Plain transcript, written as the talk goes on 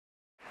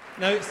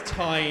Now it's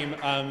time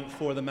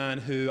for the man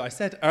who I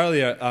said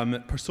earlier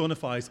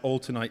personifies all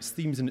tonight's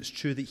themes, and it's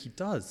true that he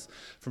does.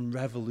 From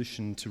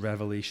revolution to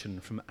revelation,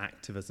 from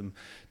activism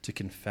to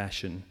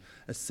confession.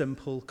 A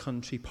simple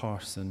country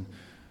parson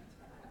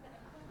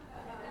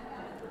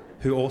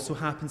who also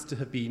happens to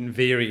have been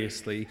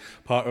variously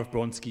part of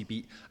Bronski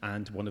Beat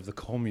and one of the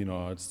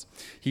Communards.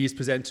 He is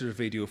presenter of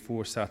Radio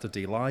 4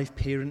 Saturday Live,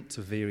 parent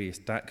of various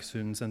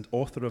dachshunds, and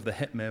author of the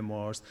hit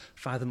memoirs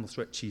Fathomless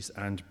Riches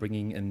and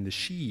Bringing in the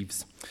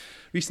Sheaves.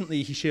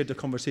 Recently, he shared a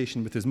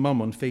conversation with his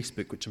mum on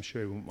Facebook, which I'm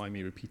sure he won't mind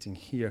me repeating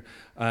here,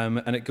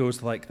 and it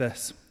goes like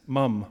this.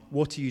 Mum,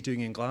 what are you doing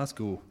in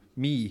Glasgow?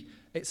 Me,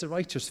 it's a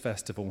writers'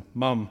 festival.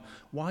 Mum,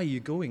 why are you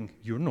going?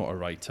 You're not a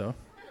writer.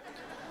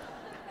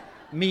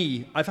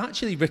 Me, I've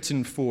actually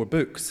written 4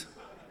 books.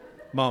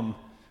 Mum,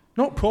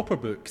 not proper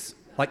books,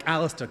 like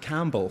Alistair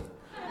Campbell.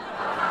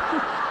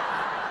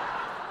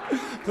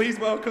 Please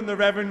welcome the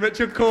Reverend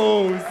Richard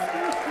Coles.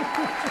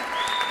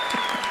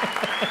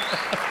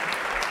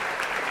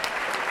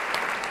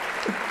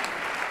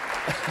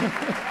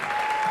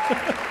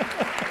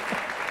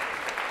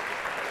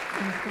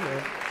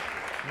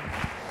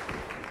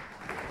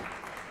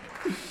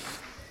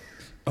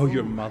 Oh,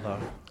 your mother.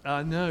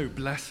 No,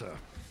 bless her.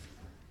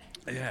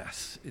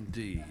 Yes,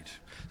 indeed.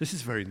 This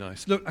is very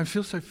nice. Look, I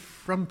feel so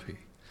frumpy.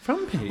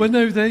 Frumpy? Well,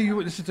 no, there you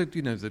are. This is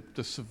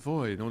the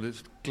Savoy and all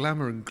its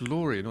glamour and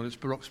glory and all its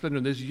Baroque splendour,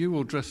 and there's you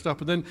all dressed up.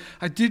 And then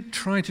I did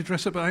try to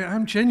dress up, but I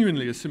am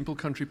genuinely a simple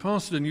country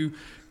parson, and you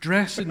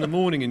dress in the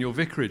morning in your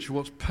vicarage for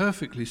what's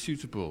perfectly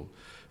suitable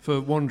for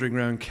wandering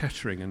around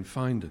Kettering and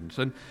Findons.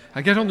 And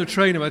I get on the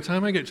train, and by the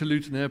time I get to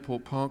Luton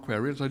Airport Parkway, I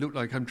realise I look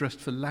like I'm dressed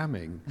for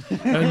lambing.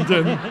 And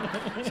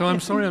so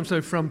I'm sorry I'm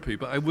so frumpy,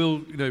 but I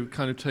will,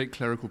 kind of take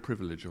clerical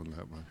privilege on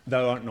that one.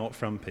 Thou art not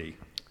frumpy.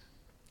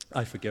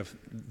 I forgive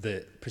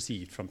the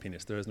perceived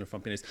frumpiness. There is no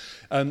frumpiness.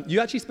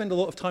 You actually spend a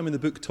lot of time in the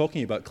book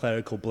talking about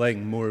clerical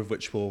bling, more of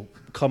which we'll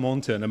come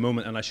on to in a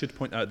moment. And I should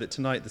point out that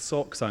tonight the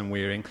socks I'm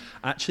wearing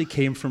actually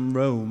came from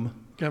Rome.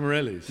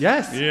 Gamarelli's?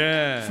 Yes.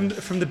 Yeah.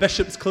 From the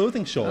bishop's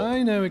clothing shop.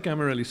 I know a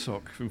Gamarelli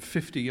sock from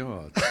 50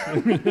 yards.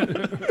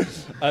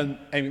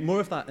 More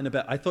of that in a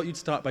bit. I thought you'd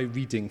start by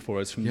reading for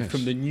us from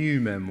the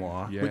new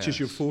memoir, which is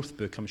your 4th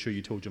book. I'm sure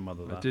you told your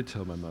mother that. I did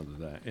tell my mother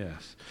that,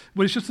 yes.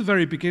 Well, it's just the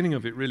very beginning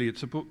of it, really.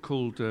 It's a book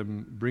called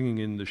Bringing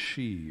in the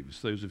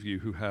Sheaves. Those of you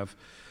who have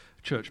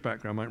church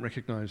background might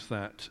recognise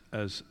that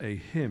as a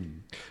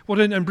hymn.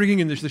 And bringing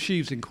in the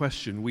sheaves in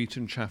question, wheat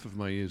and chaff of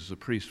my ears as a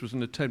priest, was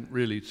an attempt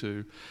really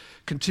to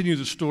continue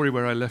the story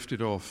where I left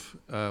it off,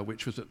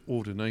 which was at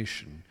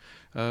ordination,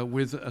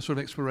 with a sort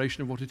of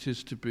exploration of what it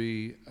is to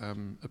be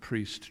a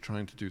priest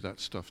trying to do that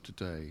stuff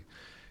today.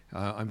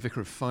 I'm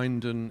vicar of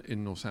Findon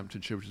in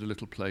Northamptonshire, which is a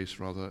little place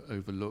rather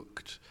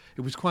overlooked.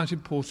 It was quite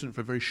important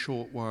for a very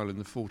short while in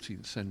the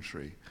 14th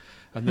century.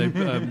 And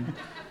they...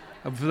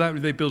 And for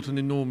that, they built an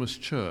enormous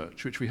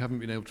church, which we haven't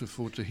been able to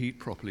afford to heat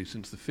properly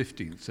since the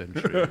 15th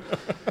century.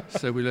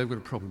 So we've got a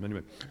problem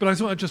anyway. But I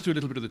thought I'd just do a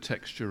little bit of the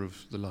texture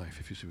of the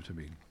life, if you see what I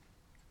mean.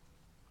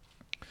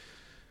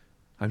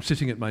 I'm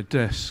sitting at my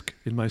desk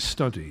in my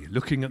study,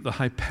 looking at the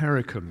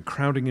Hypericum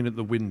crowding in at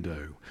the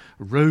window,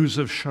 Rose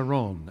of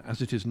Sharon,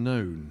 as it is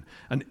known,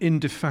 an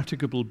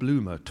indefatigable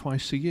bloomer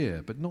twice a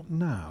year, but not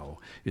now,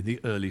 in the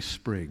early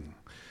spring.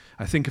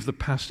 I think of the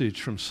passage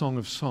from Song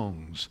of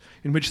Songs,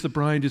 in which the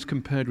bride is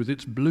compared with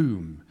its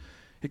bloom.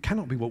 It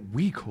cannot be what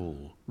we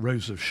call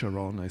Rose of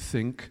Sharon, I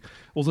think,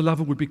 or the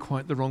lover would be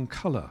quite the wrong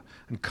colour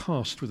and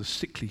cast with a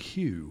sickly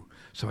hue,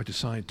 so I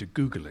decide to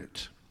Google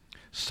it.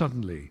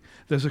 Suddenly,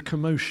 there's a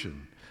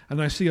commotion, and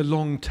I see a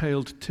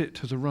long-tailed tit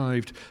has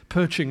arrived,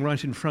 perching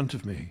right in front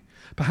of me.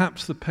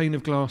 Perhaps the pane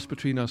of glass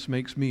between us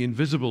makes me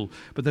invisible,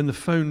 but then the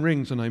phone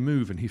rings and I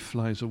move and he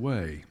flies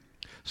away.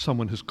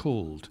 Someone has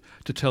called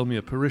to tell me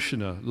a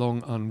parishioner,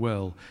 long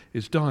unwell,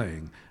 is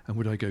dying, and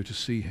would I go to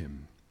see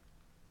him?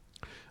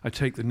 I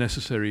take the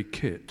necessary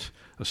kit,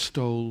 a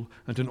stole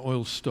and an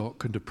oil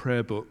stock and a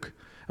prayer book,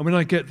 and when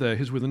I get there,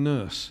 he's with a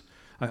nurse.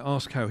 I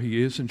ask how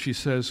he is, and she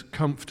says,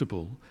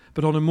 comfortable,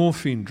 but on a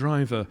morphine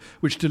driver,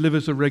 which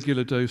delivers a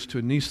regular dose to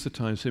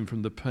anaesthetize him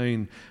from the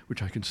pain,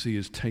 which I can see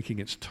is taking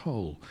its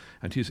toll,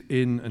 and he's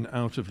in and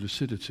out of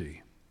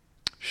lucidity.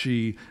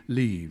 She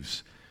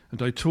leaves,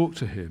 and I talk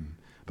to him,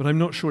 but I'm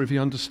not sure if he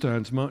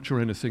understands much or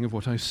anything of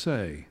what I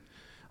say.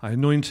 I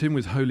anoint him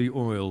with holy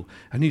oil,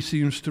 and he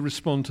seems to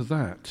respond to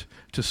that,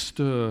 to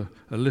stir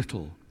a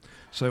little.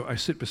 So I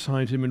sit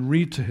beside him and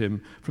read to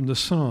him from the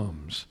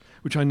Psalms,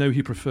 which I know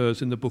he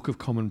prefers in the Book of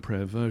Common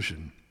Prayer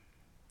version.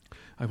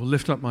 I will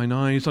lift up mine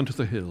eyes unto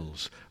the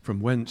hills,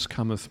 from whence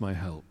cometh my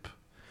help.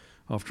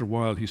 After a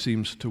while he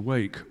seems to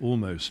wake,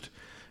 almost,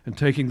 and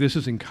taking this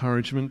as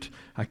encouragement,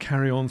 I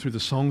carry on through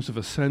the songs of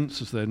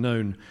ascents as they're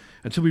known,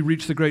 until we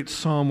reach the great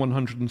Psalm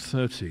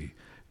 130,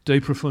 De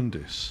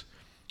Profundis.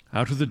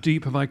 Out of the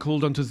deep have I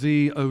called unto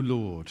thee, O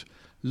Lord.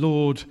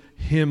 Lord,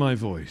 hear my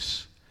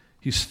voice.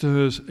 He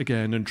stirs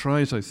again and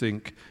tries, I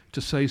think,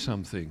 to say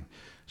something,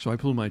 so I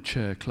pull my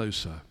chair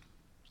closer.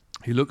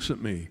 He looks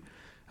at me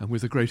and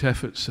with a great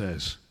effort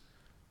says,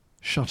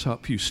 Shut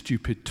up, you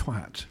stupid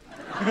twat.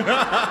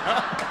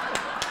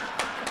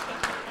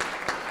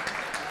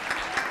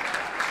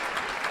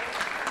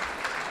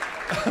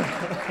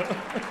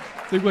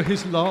 They were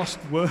his last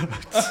words.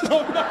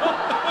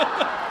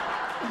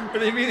 But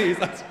they really is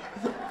that.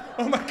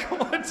 Oh my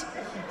God!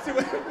 So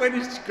when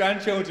his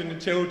grandchildren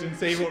and children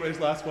say what were his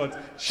last words,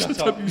 shut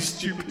up, you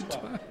stupid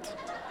twat.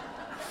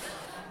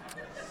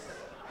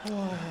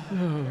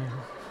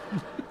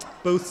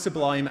 Both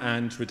sublime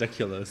and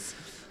ridiculous.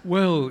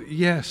 Well,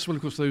 yes. Well,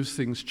 of course, those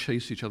things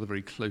chase each other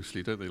very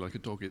closely, don't they, like a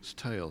dog its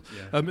tail?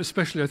 Yeah.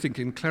 Especially, I think,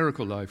 in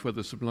clerical life, where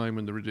the sublime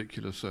and the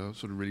ridiculous are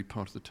sort of really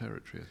part of the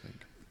territory, I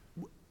think.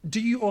 Do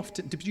you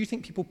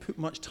think people put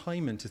much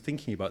time into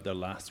thinking about their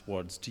last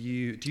words? Do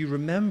you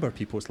remember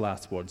people's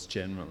last words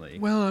generally?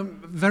 Well,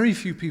 very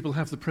few people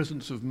have the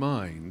presence of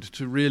mind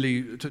to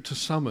really to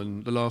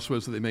summon the last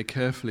words that they may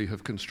carefully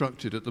have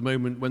constructed at the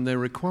moment when they're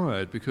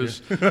required,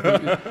 because they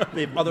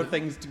have other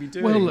things to be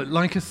doing. Well,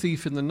 like a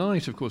thief in the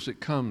night, of course,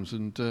 it comes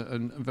and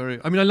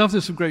very. I mean, I love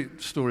this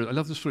great story. I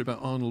love the story about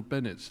Arnold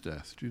Bennett's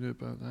death. Do you know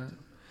about that?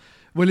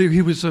 Well,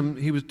 he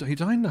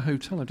died in a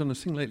hotel. I've done a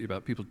thing lately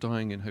about people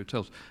dying in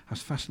hotels. I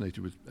was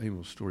fascinated with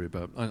Amor's story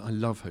about. I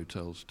love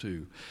hotels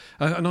too,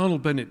 and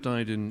Arnold Bennett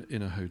died in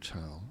a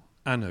hotel,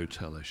 an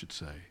hotel, I should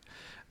say,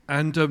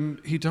 and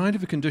he died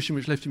of a condition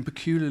which left him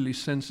peculiarly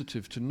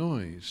sensitive to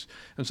noise,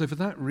 and so for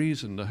that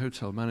reason, the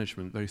hotel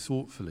management very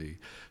thoughtfully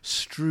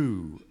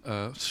strew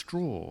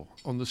straw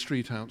on the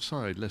street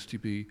outside, lest he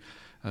be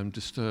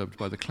disturbed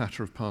by the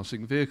clatter of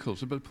passing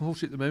vehicles. But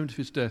unfortunately, at the moment of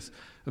his death,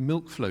 a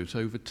milk float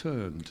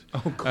overturned.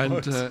 Oh,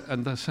 God.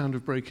 And the sound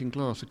of breaking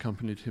glass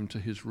accompanied him to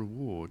his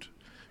reward.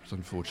 It's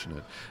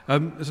unfortunate.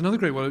 There's another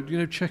great one. You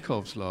know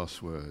Chekhov's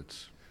last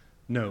words?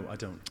 No, I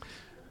don't.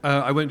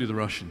 I won't do the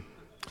Russian.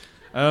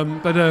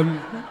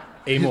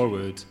 Amor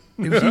would.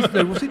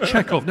 Was it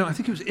Chekhov? No, I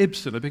think it was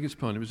Ibsen. I beg his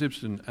pardon. It was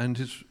Ibsen. And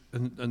his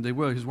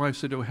wife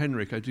said, "Oh,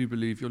 Henrik, I do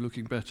believe you're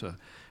looking better."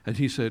 And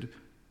he said,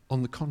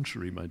 "On the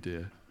contrary, my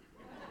dear."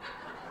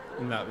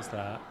 And that was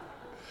that.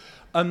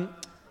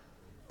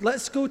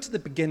 Let's go to the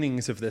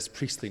beginnings of this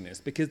priestliness,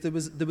 because there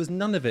was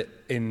none of it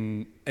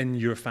in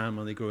your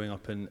family growing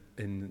up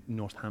in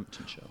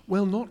Northamptonshire.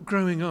 Well, not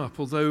growing up,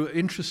 although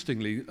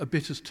interestingly, a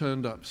bit has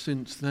turned up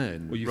since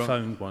then. Well, you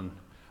found one.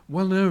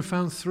 Well, no, I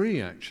found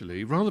three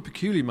actually. Rather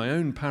peculiarly, my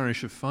own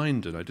parish of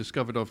Findon, I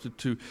discovered after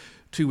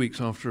two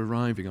weeks after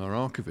arriving, our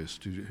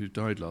archivist, who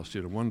died last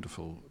year, a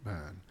wonderful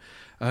man.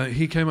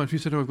 He came up, he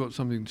said, "Oh, I've got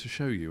something to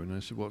show you." And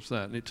I said, "What's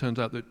that?" And it turns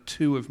out that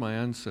two of my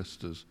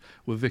ancestors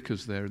were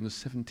vicars there in the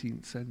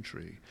 17th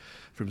century,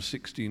 from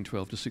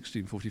 1612 to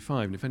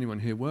 1645. And if anyone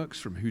here works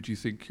from, who do you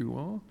think you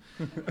are?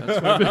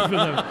 That's my bit for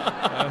them.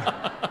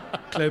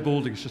 Claire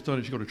Balding's just done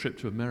it. She got a trip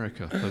to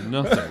America for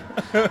nothing.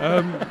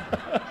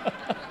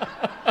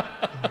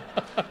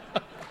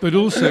 But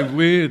also,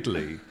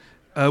 weirdly,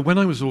 when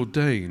I was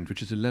ordained,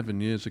 which is 11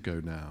 years ago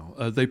now,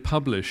 they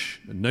publish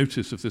a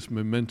notice of this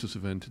momentous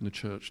event in the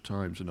Church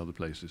Times and other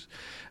places.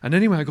 And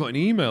anyway, I got an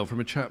email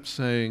from a chap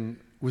saying,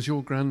 "Was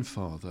your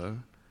grandfather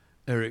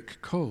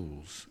Eric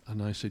Coles?"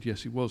 And I said,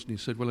 "Yes, he was." And he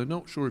said, "Well, I'm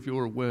not sure if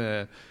you're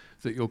aware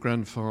that your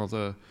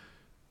grandfather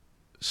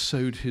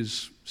sowed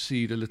his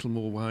seed a little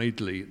more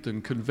widely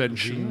than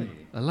convention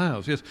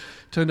allows." Yes,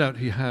 turned out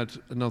he had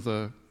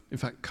another, in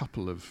fact,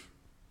 couple of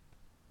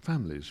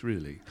families,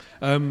 really.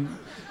 And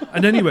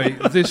anyway,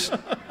 this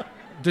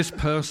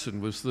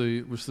person was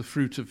the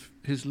fruit of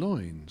his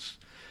loins,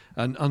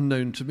 and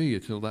unknown to me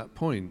until that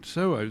point.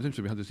 So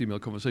we had this email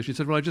conversation. He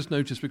said, "Well, I just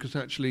noticed because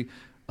actually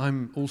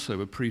I'm also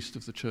a priest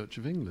of the Church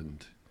of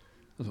England."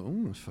 I thought,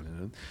 "Oh, that's funny."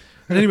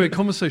 And anyway,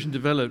 conversation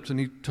developed, and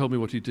he told me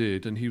what he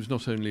did. And he was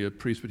not only a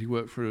priest, but he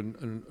worked for a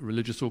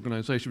religious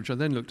organisation, which I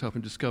then looked up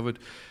and discovered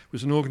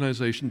was an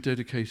organisation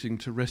dedicating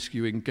to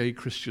rescuing gay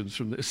Christians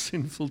from their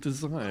sinful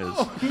desires.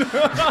 Oh,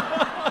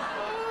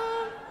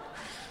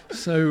 no.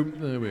 So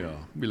there we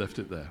are. We left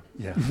it there.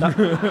 Yeah,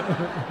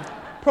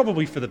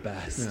 probably for the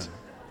best. Yeah.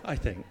 I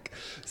think.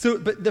 So,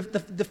 but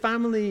the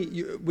family,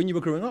 when you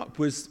were growing up,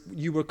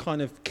 you were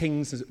kind of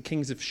kings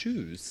of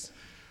shoes.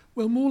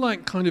 Well, more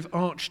like kind of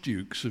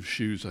archdukes of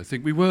shoes, I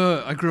think.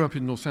 I grew up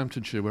in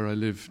Northamptonshire, where I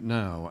live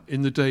now,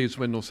 in the days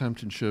when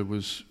Northamptonshire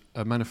was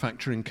a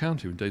manufacturing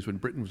county, in days when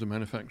Britain was a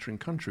manufacturing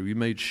country. We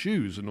made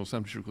shoes, and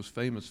Northamptonshire was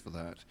famous for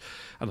that.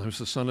 And I was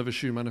the son of a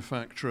shoe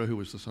manufacturer, who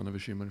was the son of a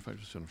shoe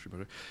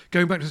manufacturer,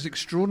 Going back to this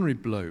extraordinary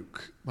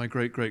bloke, my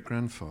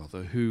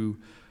great-great-grandfather, who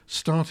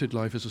started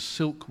life as a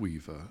silk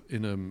weaver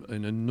in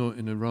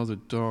a rather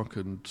dark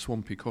and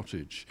swampy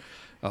cottage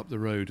up the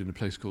road in a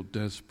place called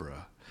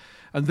Desborough.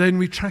 And then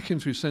we track him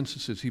through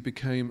censuses. He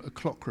became a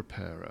clock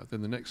repairer.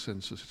 Then the next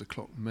census, he's a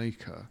clock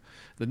maker.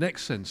 The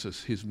next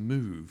census, he's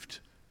moved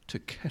to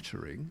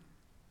Kettering.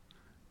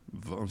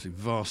 Obviously,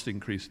 vast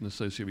increase in the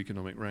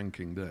socio-economic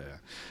ranking there.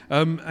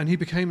 And he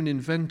became an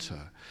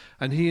inventor.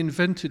 And he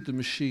invented the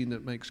machine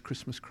that makes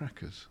Christmas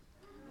crackers.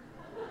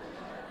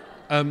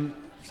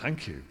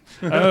 Thank you.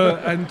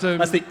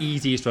 That's the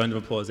easiest round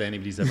of applause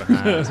anybody's ever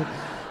had.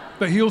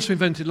 But he also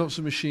invented lots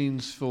of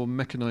machines for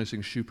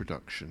mechanising shoe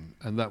production,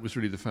 and that was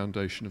really the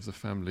foundation of the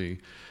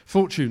family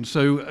fortune.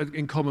 So,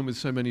 in common with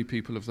so many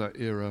people of that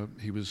era,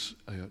 he was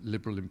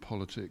liberal in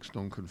politics,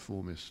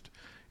 nonconformist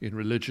in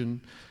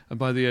religion, and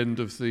by the end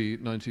of the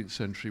 19th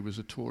century was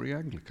a Tory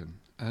Anglican.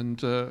 And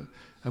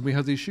we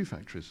had these shoe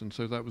factories, and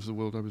so that was the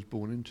world I was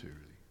born into, really.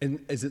 And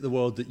is it the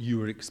world that you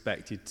were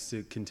expected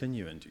to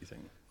continue in, do you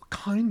think?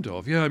 Kind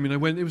of, yeah. I mean,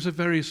 it was a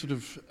very sort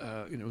of,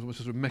 it was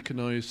a sort of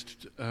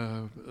mechanised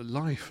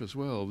life as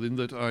well, in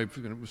that I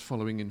was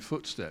following in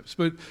footsteps.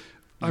 But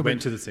I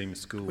went to the same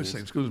school. The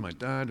same school as my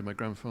dad and my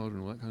grandfather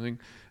and all that kind of thing.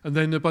 And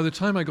then by the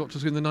time I got to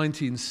school in the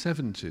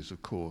 1970s,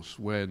 of course,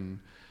 when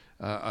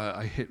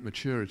I hit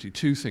maturity,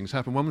 two things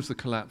happened. One was the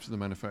collapse of the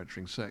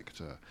manufacturing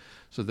sector,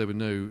 so there were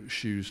no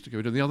shoes to go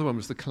in. And the other one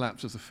was the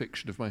collapse of the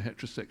fiction of my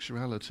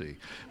heterosexuality,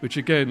 which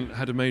again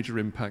had a major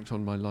impact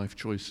on my life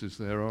choices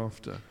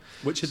thereafter.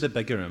 Which had the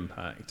bigger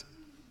impact?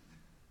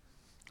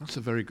 That's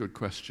a very good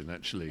question,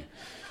 actually.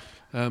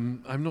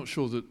 I'm not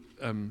sure that...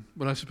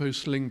 well, I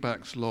suppose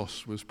Slingback's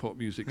loss was pop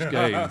music's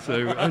gain,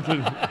 so I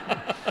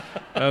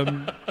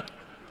don't...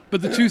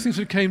 But the two things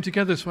that came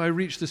together, so I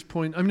reached this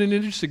point. I mean,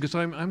 interesting, because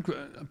I'm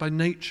by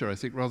nature, I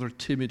think, rather a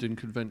timid and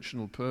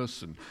conventional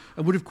person,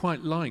 and would have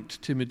quite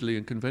liked timidly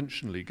and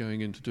conventionally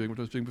going into doing what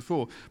I was doing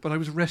before. But I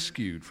was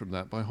rescued from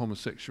that by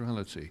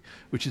homosexuality,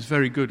 which is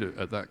very good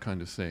at that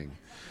kind of thing.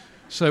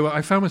 So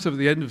I found myself at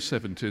the end of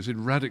 70s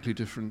in radically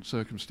different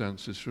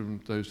circumstances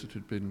from those that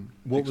had been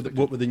expected.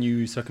 What were the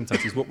new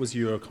circumstances? What was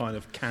your kind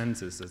of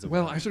Kansas, as it were?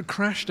 Well, I sort of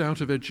crashed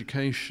out of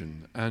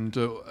education and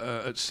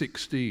at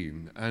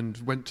 16 and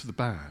went to the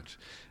bad.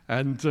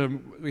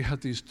 And we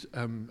had these,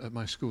 at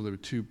my school, there were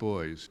two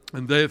boys,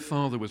 and their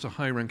father was a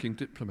high-ranking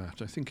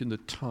diplomat, I think in the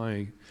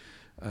Thai...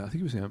 I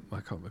think it was I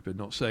can't remember,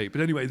 not say.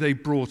 But anyway, they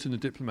brought in a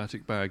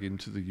diplomatic bag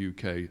into the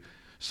UK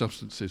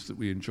substances that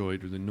we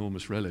enjoyed with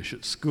enormous relish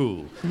at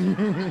school.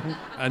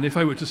 And if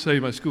I were to say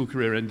my school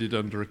career ended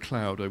under a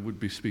cloud, I would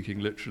be speaking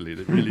literally,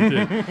 and it really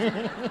did.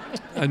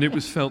 And it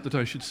was felt that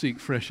I should seek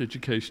fresh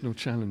educational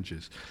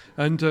challenges.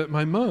 And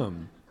my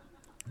mum,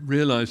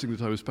 realising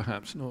that I was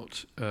perhaps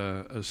not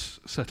as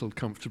settled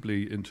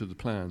comfortably into the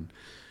plan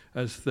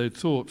as they'd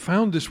thought,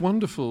 found this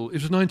wonderful... It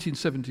was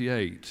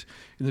 1978,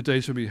 in the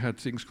days when we had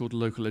things called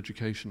local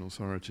education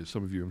authorities.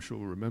 Some of you, I'm sure,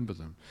 will remember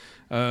them.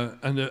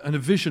 And a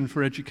vision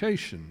for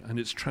education and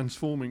its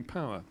transforming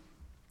power.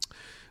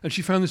 And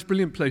she found this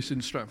brilliant place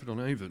in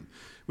Stratford-on-Avon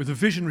with a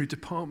visionary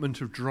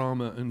department of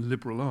drama and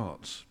liberal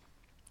arts,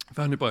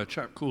 founded by a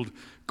chap called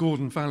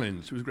Gordon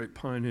Vallins, who was a great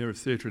pioneer of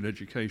theatre and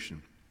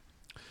education.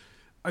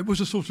 I was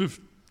a sort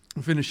of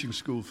finishing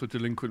school for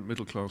delinquent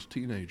middle-class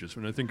teenagers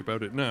when I think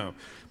about it now.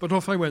 But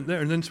off I went there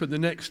and then spent the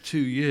next 2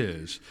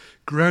 years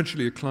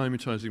gradually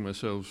acclimatising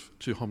myself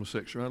to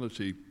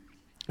homosexuality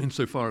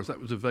insofar as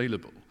that was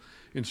available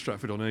in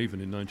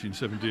Stratford-on-Avon in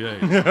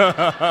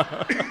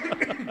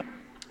 1978.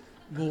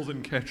 More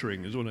than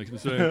Kettering is all I can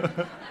say.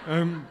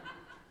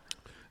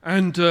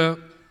 And I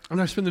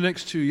spent the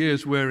next 2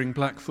 years wearing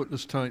black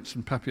footless tights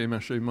and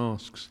papier-mâché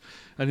masks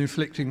and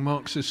inflicting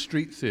Marxist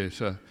street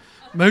theatre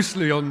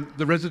mostly on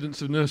the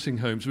residents of nursing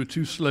homes who were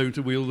too slow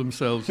to wheel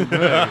themselves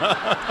away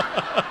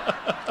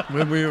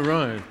when we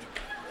arrived.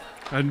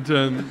 And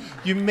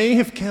you may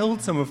have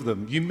killed some of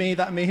them.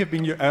 That may have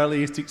been your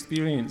earliest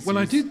experience. Well,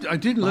 I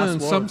did learn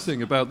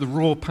something about the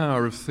raw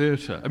power of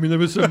theatre. I mean, there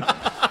was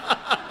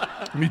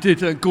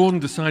Gordon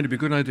decided it'd be a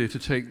good idea to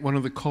take one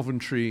of the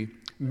Coventry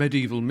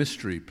medieval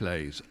mystery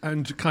plays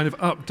and kind of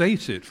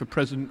update it for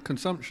present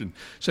consumption.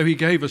 So he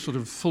gave a sort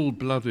of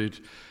full-blooded,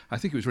 I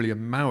think it was really a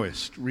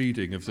Maoist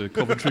reading of the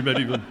Coventry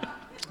medieval.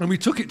 And we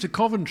took it to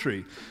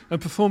Coventry and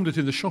performed it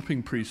in the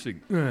shopping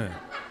precinct. Yeah.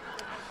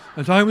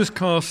 And I was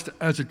cast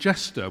as a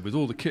jester with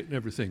all the kit and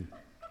everything.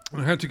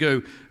 And I had to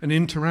go and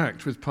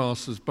interact with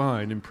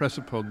passers-by and impress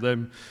upon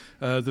them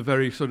the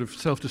very sort of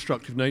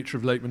self-destructive nature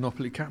of late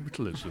monopoly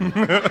capitalism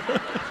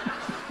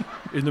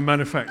in the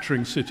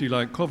manufacturing city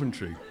like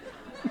Coventry.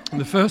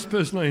 And the first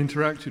person I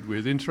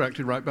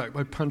interacted right back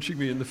by punching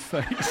me in the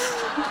face.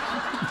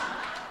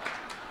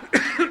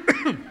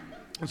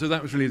 So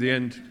that was really the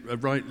end,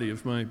 rightly,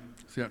 of my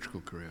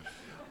theatrical career.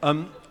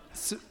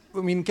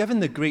 Given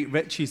the great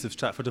riches of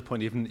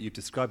Stratford-upon-Avon that you've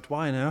described,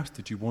 why on earth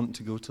did you want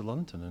to go to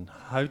London, and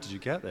how did you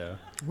get there?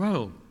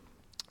 Well,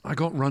 I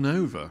got run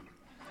over.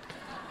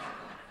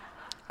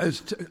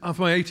 After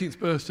my 18th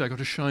birthday, I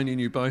got a shiny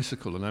new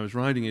bicycle, and I was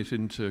riding it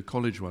into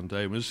college one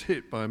day and was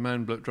hit by a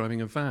man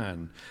driving a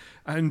van.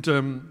 And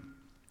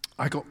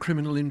I got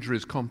criminal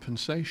injuries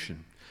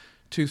compensation,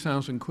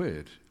 2,000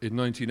 quid in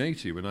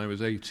 1980 when I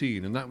was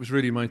 18, and that was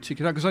really my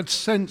ticket out, because I'd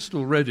sensed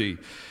already,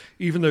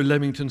 even though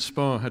Leamington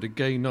Spa had a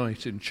gay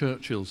night in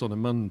Churchill's on a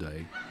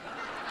Monday,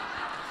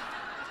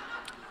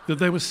 that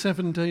there were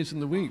 7 days in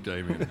the week,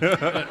 Damien.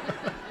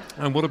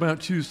 And what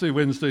about Tuesday,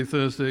 Wednesday,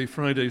 Thursday,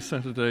 Friday,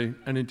 Saturday,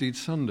 and indeed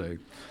Sunday?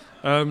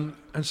 And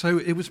so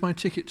it was my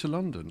ticket to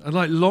London. And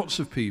like lots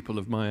of people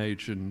of my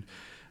age and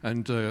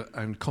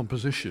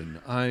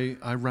composition,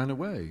 I ran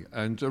away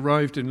and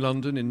arrived in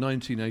London in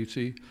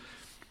 1980.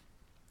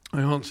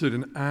 I answered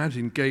an ad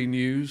in Gay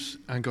News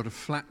and got a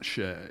flat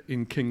share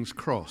in King's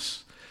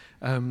Cross.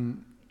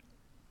 And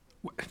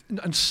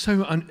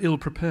so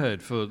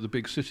ill-prepared for the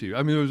big city.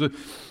 I mean, it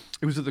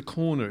was at the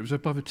corner, it was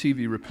above a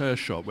TV repair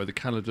shop where the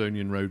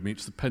Caledonian Road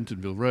meets the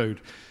Pentonville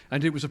Road.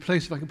 And it was a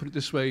place, if I can put it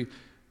this way,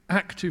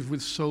 active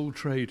with sole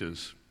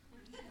traders.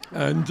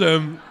 And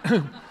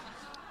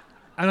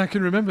and I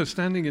can remember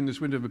standing in this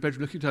window of my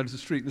bedroom, looking down to the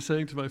street and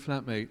saying to my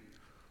flatmate,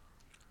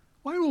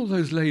 why are all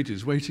those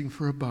ladies waiting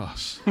for a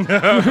bus? And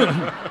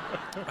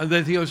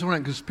then he goes, all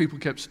right, because people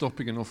kept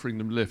stopping and offering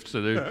them lifts,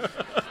 so they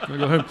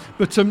go home.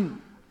 But,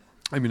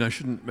 I mean, I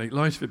shouldn't make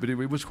light of it, but it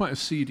was quite a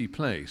seedy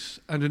place.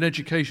 And an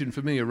education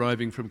for me,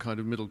 arriving from kind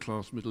of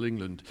middle-class Middle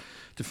England,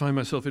 to find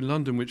myself in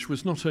London, which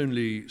was not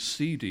only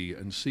seedy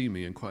and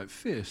seamy and quite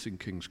fierce in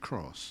King's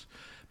Cross,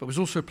 but was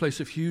also a place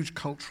of huge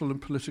cultural and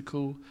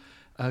political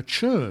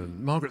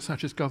churn. Margaret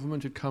Thatcher's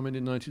government had come in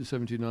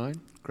 1979.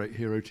 Great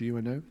hero to you,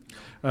 I know.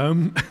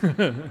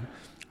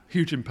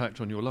 Huge impact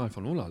on your life,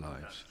 on all our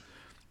lives.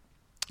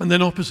 And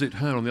then opposite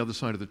her, on the other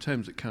side of the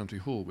Thames at County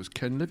Hall, was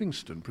Ken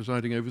Livingstone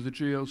presiding over the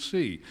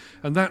GLC.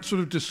 And that sort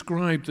of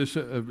described this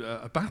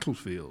a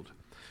battlefield.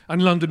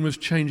 And London was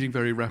changing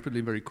very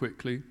rapidly, very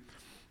quickly.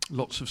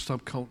 Lots of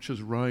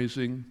subcultures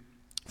rising,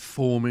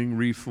 forming,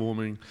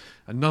 reforming.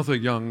 Another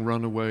young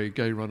runaway,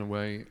 gay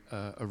runaway,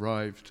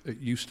 arrived at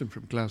Euston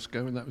from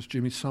Glasgow, and that was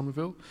Jimmy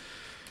Somerville.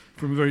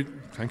 From a very,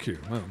 thank you,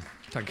 well,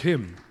 thank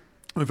him.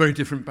 A very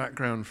different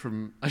background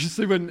from, I should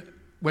say,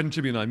 when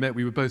Jimmy and I met,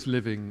 we were both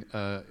living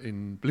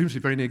in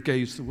Bloomsbury, very near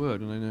Gaze the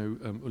Word, and I know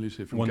Uli's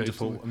here from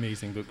wonderful, Gaze the Word.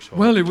 amazing bookshop.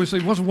 Well, it was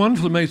a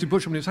wonderful, amazing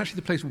bookshop, and it's actually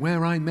the place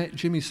where I met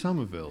Jimmy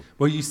Somerville.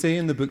 Well, you say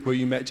in the book where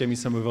you met Jimmy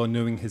Somerville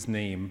knowing his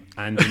name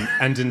and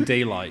in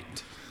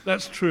daylight.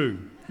 That's true.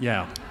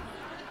 Yeah.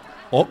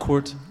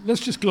 Awkward.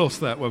 Let's just gloss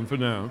that one for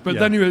now. But Yeah.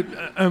 then you were,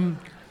 and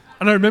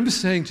I remember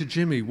saying to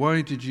Jimmy,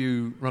 why did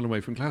you run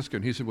away from Glasgow?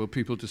 And he said, well,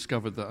 people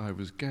discovered that I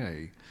was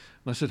gay.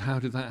 And I said, how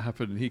did that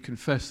happen? And he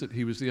confessed that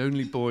he was the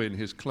only boy in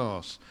his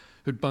class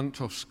who'd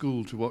bunked off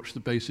school to watch the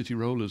Bay City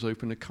Rollers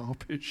open a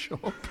carpet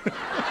shop.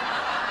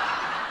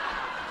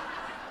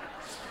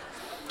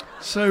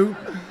 So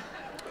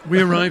we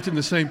arrived in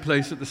the same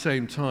place at the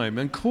same time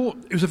and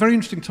it was a very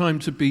interesting time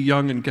to be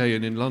young and gay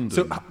and in London.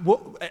 So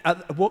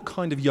what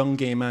kind of young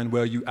gay man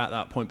were you at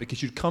that point?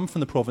 Because you'd come from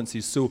the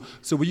provinces, so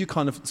were you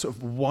kind of sort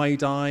of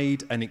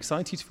wide-eyed and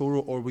excited for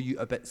it, or were you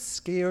a bit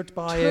scared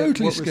by it?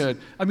 Totally scared.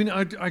 I mean,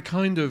 I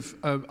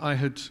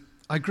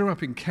grew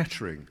up in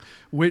Kettering,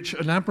 which,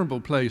 an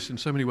admirable place in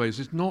so many ways,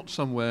 is not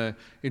somewhere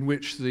in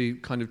which the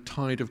kind of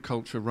tide of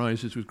culture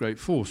rises with great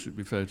force, it would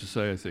be fair to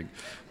say, I think.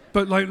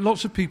 But like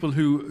lots of people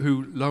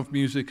who love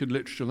music and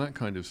literature and that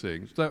kind of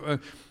thing,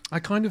 I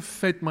kind of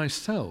fed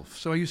myself.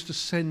 So I used to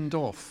send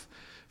off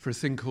for a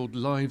thing called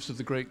Lives of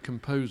the Great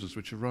Composers,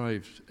 which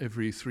arrived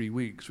every 3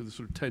 weeks with a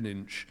sort of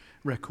 10-inch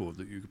record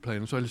that you could play.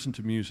 And so I listened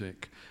to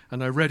music,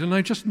 and I read, and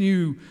I just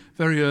knew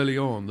very early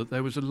on that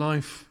there was a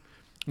life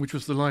which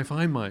was the life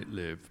I might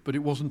live, but it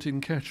wasn't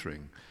in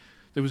Kettering.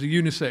 There was a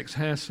unisex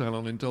hair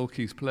salon in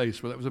Dalkeith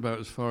Place, where that was about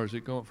as far as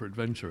it got for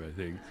adventure, I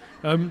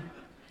think.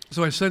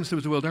 So I sensed there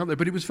was a world out there,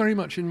 but it was very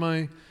much in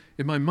my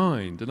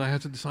mind, and I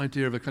had this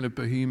idea of a kind of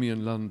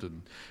bohemian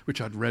London, which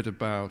I'd read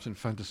about and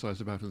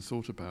fantasized about and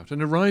thought about.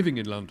 And arriving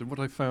in London, what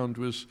I found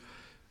was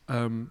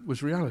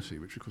reality,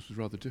 which of course was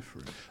rather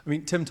different. I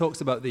mean, Tim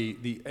talks about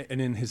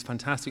and in his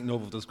fantastic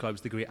novel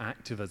describes the great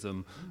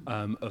activism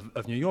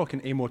of New York,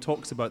 and Amor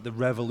talks about the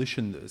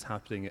revolution that was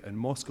happening in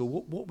Moscow.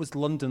 What was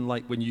London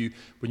like when you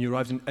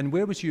arrived, and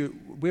where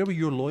were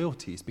your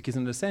loyalties? Because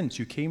in a sense,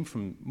 you came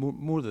from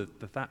more the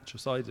Thatcher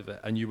side of it,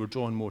 and you were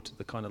drawn more to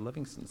the kind of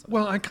Livingston side.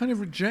 Well, I kind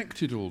of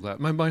rejected all that.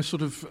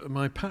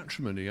 My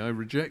patrimony, I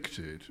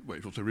rejected. Well,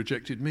 it also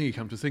rejected me,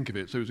 come to think of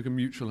it. So it was a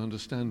mutual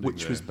understanding.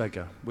 Which was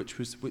bigger? Which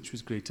was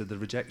greater? The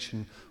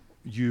rejection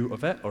you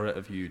of it or it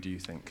of you, do you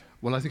think?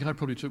 Well, I think I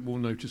probably took more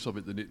notice of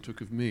it than it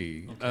took of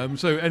me. Okay.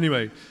 So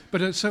anyway,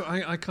 but so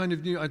I kind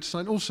of knew I'd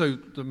signed. Also,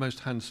 the most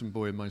handsome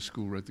boy in my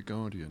school read The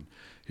Guardian.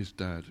 His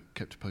dad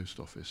kept a post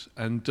office,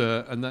 and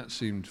that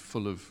seemed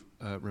full of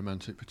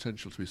romantic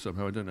potential to me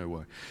somehow. I don't know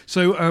why.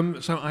 So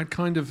I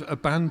kind of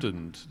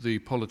abandoned the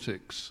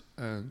politics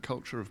and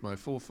culture of my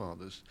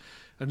forefathers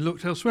and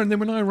looked elsewhere. And then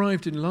when I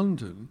arrived in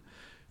London,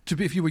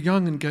 if you were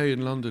young and gay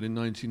in London in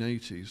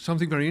 1980,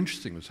 something very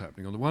interesting was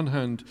happening. On the one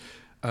hand,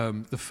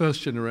 the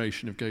first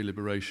generation of gay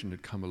liberation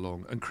had come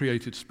along and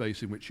created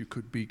space in which you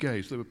could be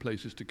gay, so there were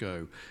places to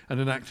go, and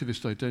an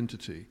activist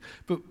identity.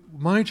 But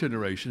my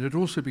generation had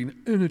also been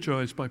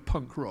energized by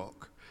punk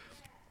rock.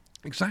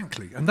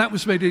 Exactly. And that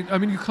was made, you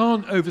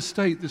can't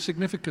overstate the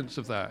significance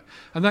of that.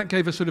 And that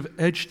gave a sort of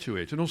edge to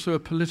it, and also a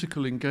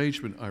political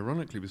engagement,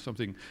 ironically, with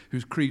something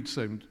whose creed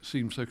seemed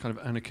so kind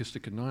of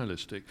anarchistic and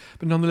nihilistic.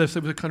 But nonetheless,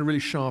 there was a kind of really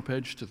sharp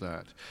edge to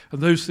that.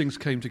 And those things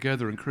came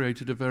together and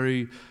created a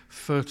very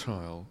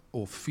fertile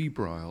or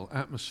febrile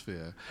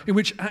atmosphere in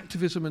which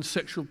activism and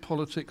sexual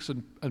politics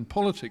and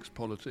politics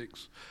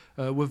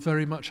were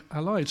very much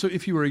allied. So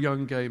if you were a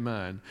young gay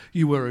man,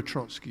 you were a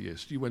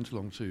Trotskyist. You went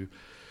along to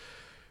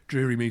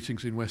dreary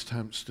meetings in West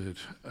Hampstead,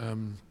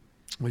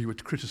 where you were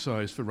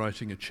criticised for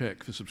writing a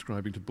cheque for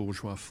subscribing to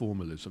bourgeois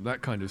formalism,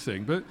 that kind of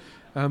thing. But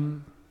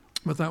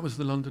that was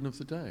the London of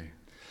the day.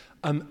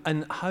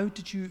 And how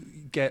did you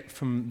get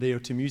from there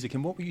to music?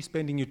 And what were you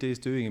spending your days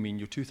doing? I mean,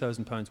 your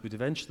 £2,000 would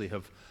eventually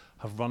have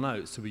run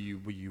out. So were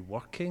you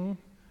working?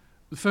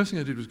 The first thing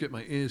I did was get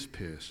my ears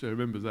pierced. I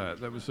remember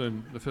that. That was,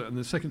 and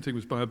the second thing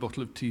was buy a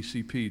bottle of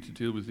TCP to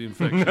deal with the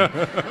infection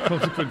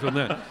consequent on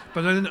that.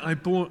 But then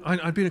I'd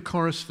been a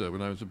chorister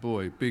when I was a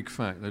boy, big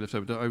fact. I left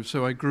over.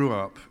 So I grew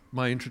up.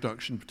 My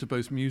introduction to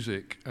both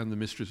music and the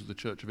Mysteries of the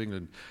Church of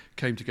England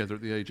came together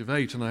at the age of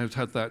 8, and I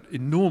had that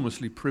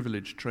enormously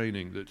privileged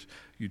training that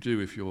you do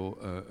if you're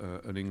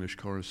an English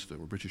chorister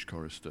or British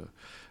chorister,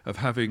 of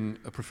having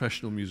a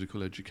professional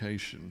musical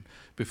education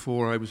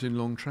before I was in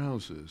long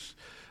trousers.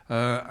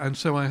 And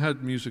so I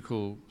had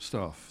musical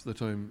stuff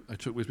that I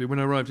took with me. When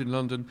I arrived in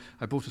London,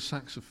 I bought a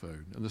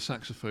saxophone, and the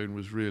saxophone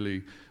was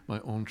really my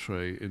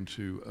entree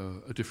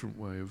into a different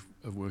way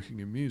of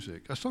working in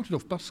music. I started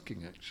off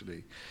busking,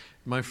 actually.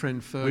 My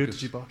friend Fergus... Where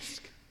did you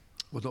busk?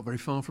 Well, not very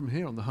far from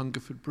here, on the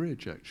Hungerford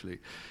Bridge, actually.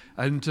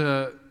 And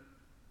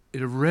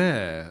in a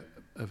rare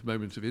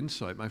moment of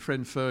insight, my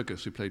friend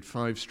Fergus, who played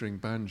 5-string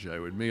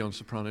banjo, and me on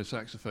soprano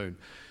saxophone,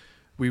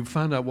 we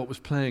found out what was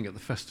playing at the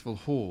festival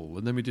hall,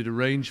 and then we did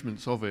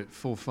arrangements of it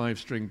for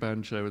 5-string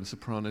banjo and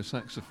soprano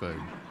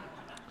saxophone.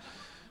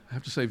 I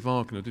have to say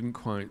Wagner didn't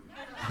quite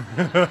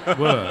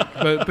work.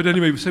 But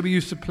anyway, so we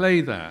used to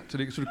play that,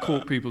 and it sort of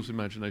caught people's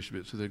imagination a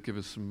bit, so they'd give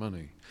us some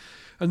money.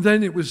 And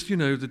then it was,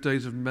 the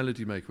days of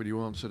Melody Maker, when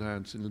you answered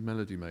ads in the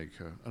Melody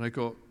Maker. And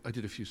I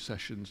did a few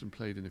sessions and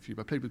played in a few.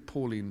 I played with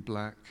Pauline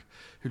Black,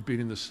 who'd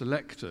been in the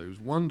Selector, who's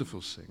a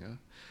wonderful singer.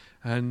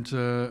 And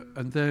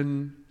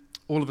then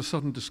all of a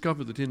sudden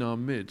discovered that in our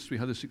midst we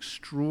had this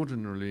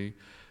extraordinarily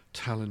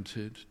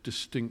talented,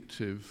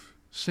 distinctive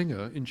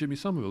singer in Jimmy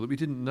Somerville that we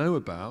didn't know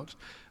about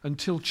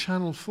until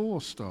Channel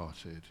 4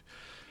 started.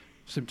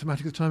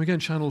 Symptomatic of the time again,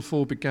 Channel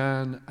 4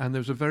 began, and there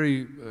was a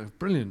very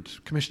brilliant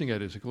commissioning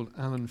editor called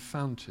Alan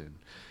Fountain,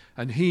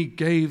 and he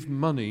gave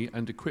money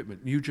and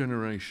equipment, new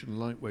generation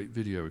lightweight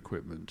video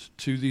equipment,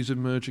 to these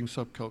emerging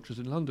subcultures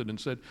in London and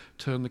said,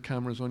 turn the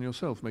cameras on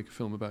yourself, make a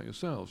film about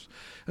yourselves.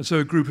 And so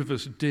a group of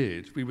us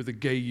did. We were the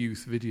Gay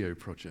Youth Video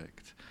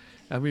Project,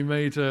 and we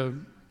made a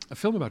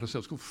film about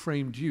ourselves called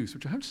Framed Youth,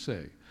 which I have to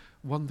say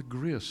won the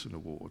Grierson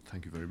Award.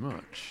 Thank you very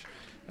much.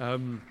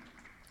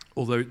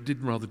 Although it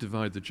did rather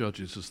divide the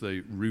judges, as they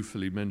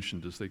ruefully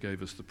mentioned as they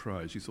gave us the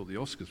prize. You thought the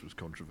Oscars was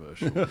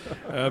controversial.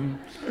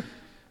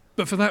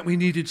 But for that, we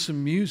needed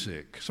some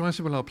music. So I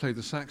said, well, I'll play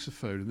the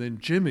saxophone. And then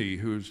Jimmy,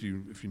 who, if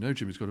you know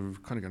Jimmy's got a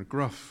kind of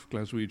gruff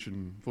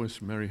Glaswegian voice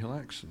from Mary Hill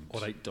accent. All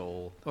right,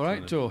 doll. All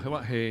right, doll.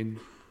 What hen?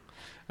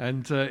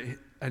 And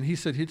he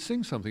said he'd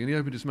sing something. And he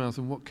opened his mouth,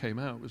 and what came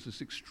out was this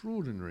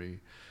extraordinary...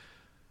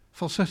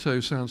 Falsetto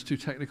sounds too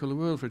technical a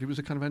word for it. It was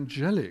a kind of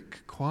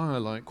angelic,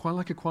 choir-like, quite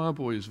like a choir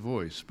boy's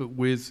voice, but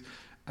with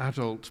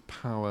adult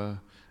power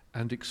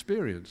and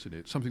experience in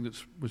it, something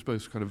that was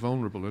both kind of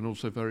vulnerable and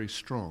also very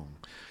strong.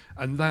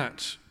 And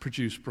that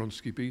produced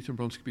Bronski Beat, and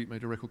Bronski Beat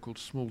made a record called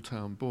Small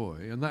Town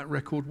Boy, and that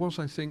record was,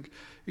 I think,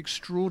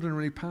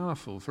 extraordinarily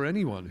powerful for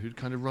anyone who'd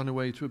kind of run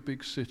away to a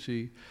big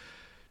city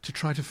to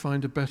try to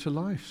find a better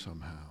life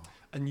somehow.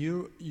 And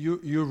your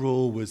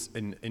role was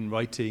in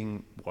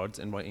writing words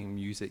and writing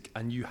music,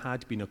 and you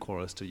had been a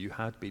chorister, you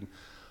had been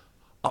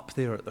up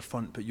there at the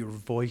front, but your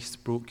voice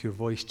broke, your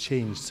voice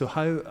changed. So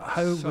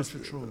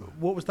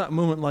what was that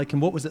moment like,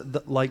 and what was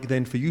it like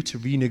then for you to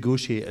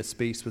renegotiate a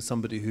space with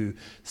somebody who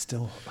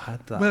still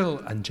had that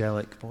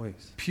angelic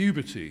voice?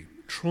 Puberty,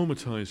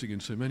 traumatizing in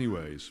so many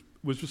ways,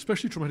 was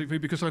especially traumatic for me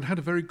because I'd had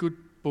a very good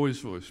boy's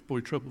voice, boy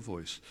treble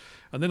voice.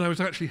 And then I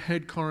was actually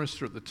head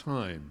chorister at the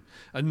time.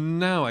 And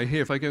now I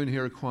hear, if I go and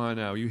hear a choir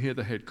now, you hear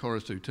the head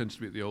chorister who tends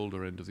to be at the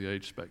older end of the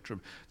age spectrum.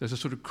 There's a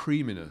sort of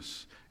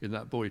creaminess in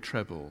that boy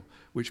treble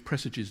which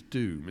presages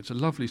doom. It's a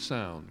lovely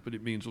sound, but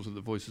it means also the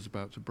voice is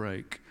about to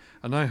break.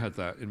 And I had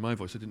that in my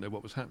voice. I didn't know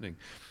what was happening.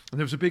 And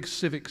there was a big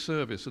civic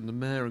service, and the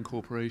mayor and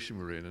corporation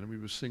were in, and we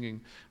were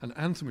singing an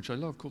anthem which I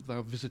love called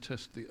Thou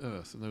Visitest the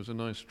Earth, and there was a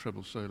nice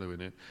treble solo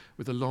in it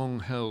with a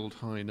long-held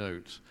high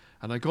note.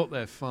 And I got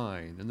there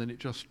fine, and then it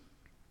just,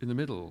 in the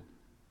middle,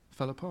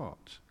 fell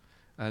apart.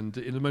 And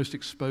in the most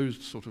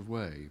exposed sort of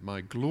way,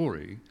 my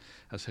glory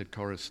as head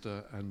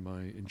chorister and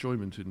my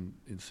enjoyment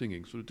in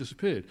singing sort of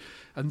disappeared.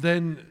 And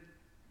then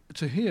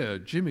to hear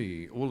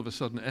Jimmy all of a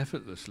sudden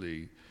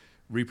effortlessly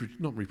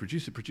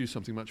produce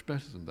something much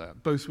better than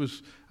that, both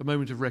was a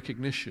moment of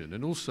recognition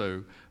and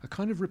also a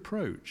kind of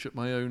reproach at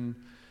my own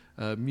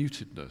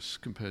mutedness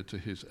compared to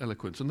his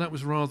eloquence. And that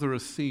was rather a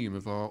theme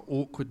of our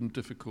awkward and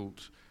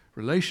difficult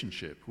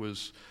relationship,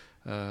 was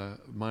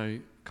my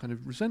kind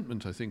of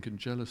resentment, I think, and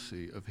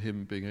jealousy of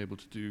him being able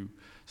to do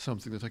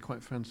something that I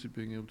quite fancied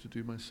being able to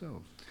do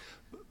myself.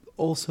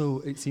 Also,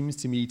 it seems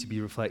to me to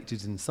be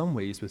reflected in some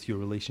ways with your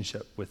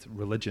relationship with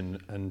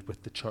religion and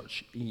with the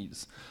church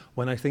ease.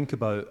 When I think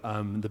about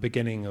the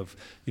beginning of,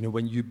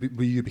 when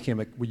you became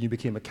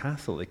a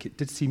Catholic, it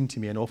did seem to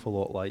me an awful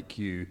lot like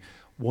you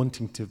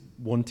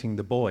wanting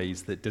the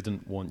boys that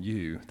didn't want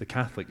you. The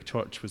Catholic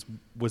Church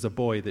was a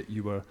boy that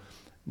you were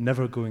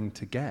never going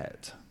to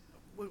get.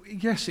 Well,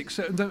 yes,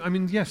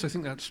 yes, I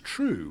think that's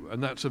true,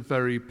 and that's a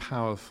very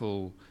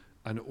powerful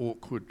and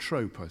awkward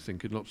trope, I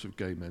think, in lots of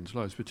gay men's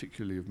lives,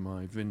 particularly of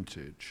my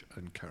vintage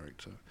and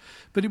character.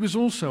 But it was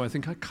also, I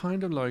think, I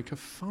kind of like a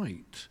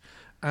fight.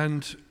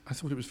 And I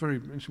thought it was very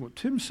interesting what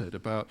Tim said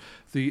about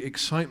the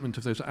excitement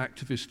of those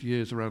activist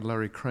years around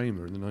Larry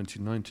Kramer in the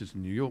 1990s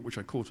in New York, which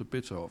I caught a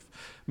bit of.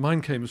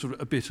 Mine came sort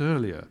of a bit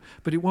earlier.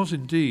 But it was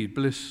indeed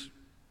bliss.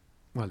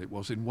 Well, it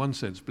was in one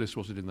sense, bliss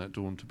was it in that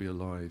dawn to be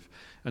alive,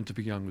 and to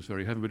be young was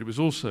very heavy. But it was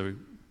also,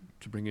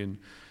 to bring in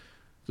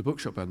the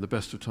Bookshop Band, the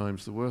best of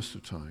times, the worst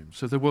of times.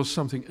 So there was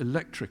something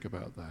electric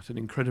about that, and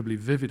incredibly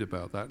vivid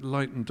about that,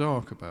 light and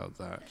dark about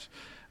that.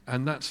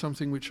 And that's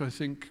something which I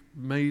think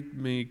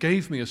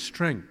gave me a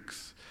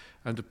strength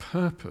and a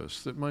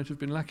purpose that might have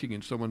been lacking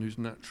in someone who's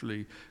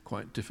naturally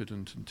quite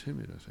diffident and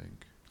timid, I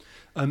think.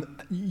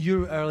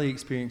 Your early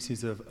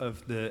experiences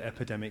of the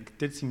epidemic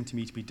did seem to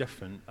me to be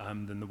different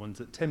than the ones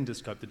that Tim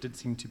described. There did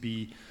seem to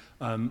be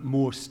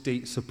more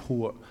state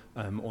support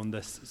on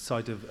this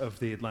side of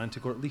the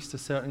Atlantic, or at least a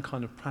certain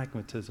kind of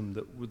pragmatism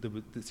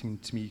that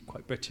seemed to me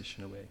quite British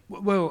in a way.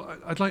 Well,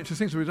 I'd like to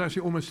think so. It was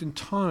actually almost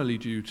entirely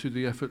due to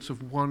the efforts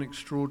of one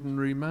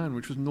extraordinary man,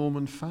 which was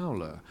Norman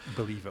Fowler.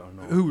 Believe it or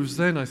not. Who was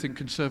then, I think,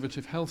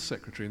 Conservative Health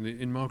Secretary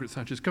in Margaret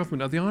Thatcher's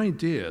government. Now, the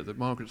idea that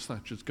Margaret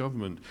Thatcher's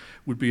government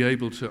would be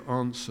able to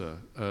answer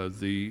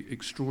the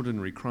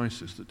extraordinary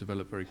crisis that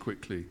developed very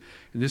quickly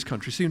in this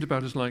country seemed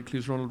about as likely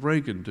as Ronald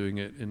Reagan doing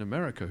it in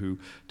America, who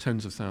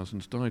tens of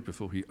thousands died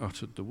before he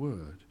uttered the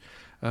word.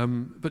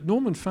 But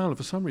Norman Fowler,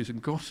 for some reason,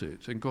 got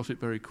it, and got it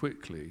very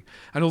quickly.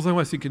 And although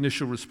I think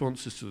initial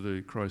responses to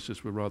the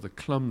crisis were rather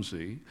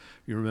clumsy,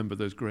 you remember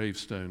those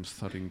gravestones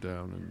thudding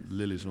down and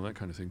lilies and all that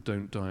kind of thing,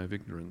 don't die of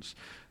ignorance.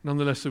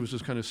 Nonetheless, there was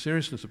this kind of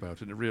seriousness about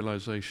it, and a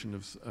realization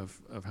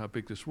of how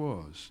big this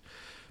was.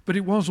 But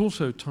it was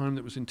also a time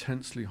that was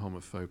intensely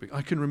homophobic.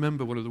 I can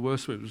remember one of the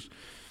worst ways.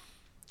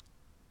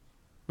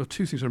 Well,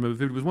 two things I remember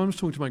vividly. One was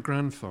talking to my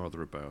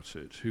grandfather about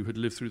it, who had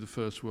lived through the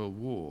First World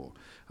War.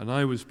 And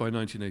I was, by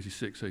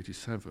 1986,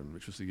 87,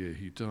 which was the year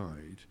he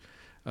died,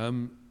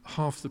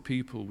 half the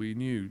people we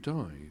knew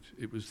died.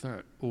 It was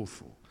that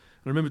awful.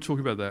 And I remember talking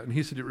about that, and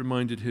he said it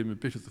reminded him a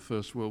bit of the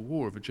First World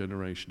War, of a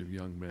generation of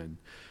young men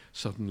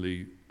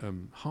suddenly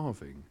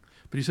halving.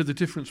 But he said the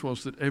difference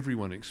was that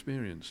everyone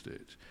experienced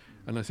it.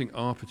 And I think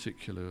our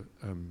particular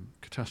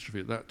catastrophe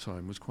at that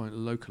time was quite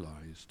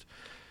localized.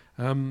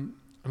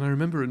 And I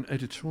remember an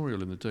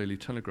editorial in the Daily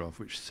Telegraph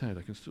which said,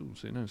 I can still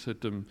see it now,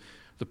 said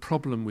the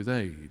problem with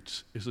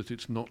AIDS is that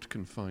it's not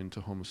confined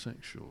to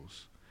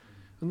homosexuals.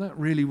 And that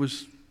really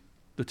was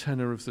the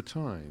tenor of the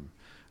time.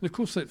 And of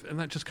course,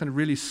 that just kind of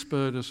really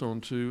spurred us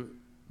on to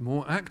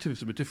more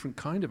activism, a different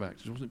kind of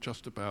activism. It wasn't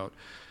just about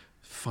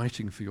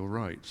fighting for your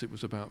rights, it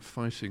was about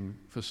fighting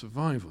for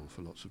survival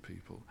for lots of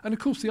people. And of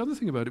course, the other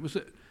thing about it was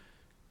that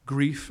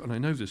grief, and I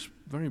know this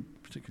very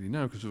particularly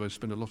now because I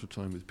spend a lot of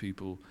time with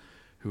people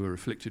who are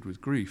afflicted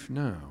with grief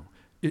now,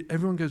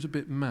 everyone goes a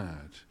bit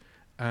mad,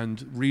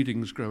 and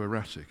readings grow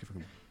erratic, if I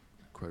can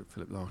quote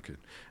Philip Larkin.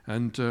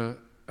 And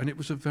it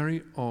was a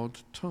very odd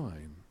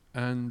time.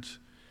 And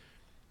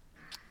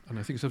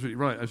I think it's absolutely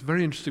right. It was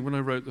very interesting when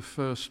I wrote the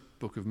first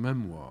book of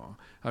memoir.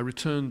 I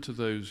returned to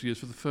those years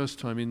for the first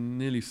time in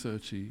nearly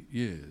 30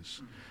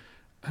 years.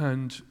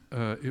 And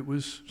it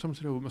was, someone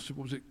said,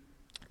 was it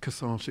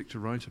cathartic to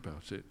write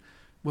about it?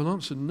 Well,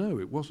 answer, no,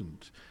 it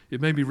wasn't. It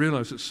made me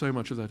realise that so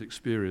much of that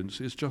experience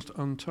is just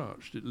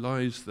untouched. It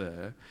lies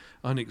there,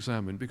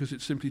 unexamined, because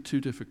it's simply too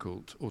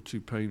difficult or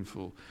too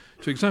painful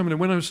to examine.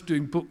 And when I was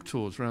doing book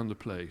tours around the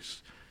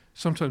place,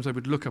 sometimes I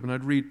would look up and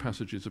I'd read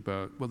passages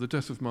about, well, the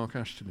death of Mark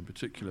Ashton in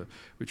particular,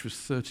 which was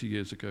 30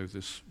 years ago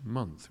this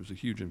month. It was a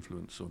huge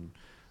influence on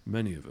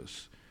many of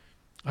us.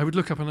 I would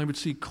look up and I would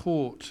see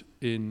caught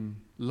in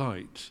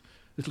light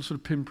little sort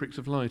of pinpricks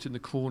of light in the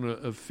corner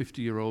of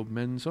 50-year-old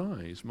men's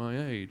eyes, my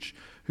age,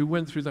 who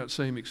went through that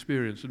same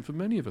experience. And for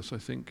many of us, I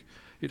think,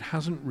 it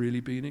hasn't really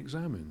been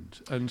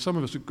examined. And some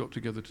of us have got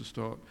together to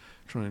start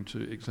trying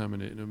to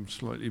examine it in a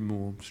slightly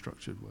more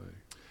structured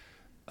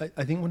way.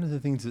 I think one of the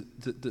things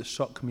that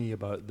struck me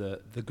about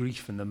the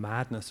grief and the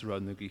madness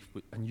around the grief,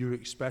 and your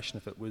expression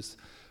of it, was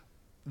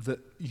that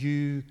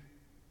you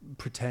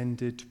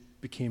pretended,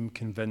 became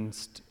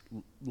convinced,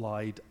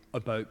 lied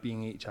about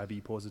being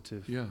HIV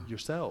positive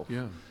yourself.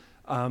 Yeah.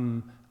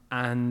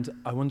 And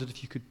I wondered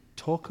if you could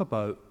talk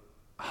about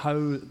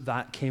how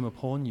that came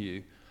upon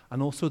you,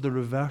 and also the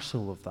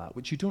reversal of that,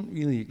 which you don't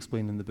really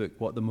explain in the book,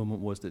 what the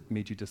moment was that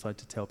made you decide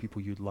to tell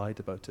people you'd lied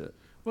about it.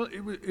 Well,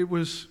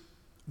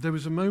 there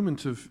was a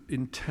moment of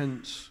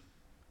intense,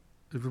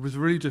 it was a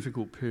really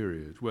difficult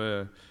period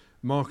where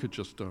Mark had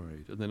just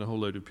died, and then a whole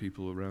load of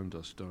people around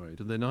us died.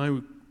 And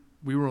then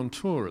we were on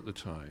tour at the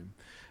time,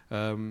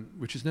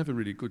 which is never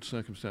really good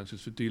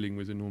circumstances for dealing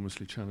with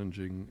enormously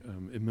challenging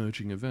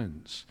emerging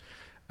events.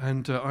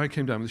 And I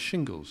came down with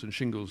shingles, and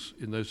shingles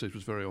in those days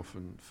was very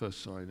often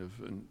first sign of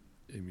an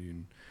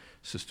immune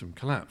system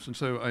collapse. And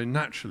so I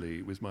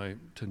naturally, with my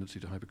tendency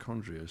to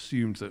hypochondria,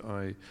 assumed that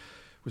I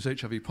was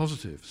HIV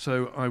positive.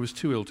 So I was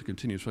too ill to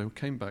continue, so I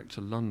came back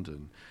to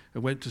London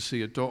and went to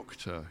see a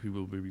doctor who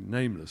will be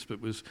nameless,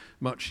 but was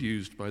much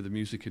used by the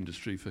music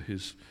industry for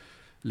his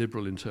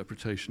liberal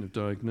interpretation of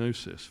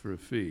diagnosis for a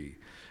fee.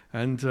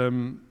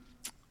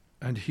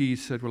 And he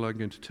said, well, I'm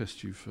going to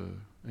test you for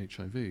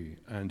HIV.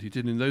 And he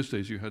did. In those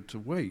days, you had to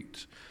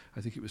wait.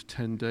 I think it was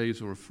 10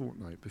 days or a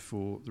fortnight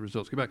before the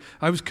results came back.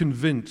 I was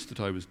convinced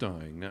that I was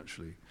dying,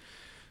 naturally.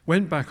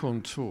 Went back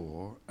on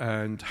tour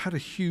and had a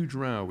huge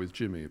row with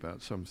Jimmy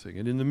about something.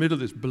 And in the middle of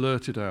this,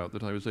 blurted out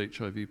that I was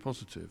HIV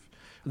positive.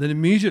 And then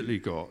immediately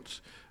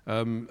got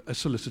a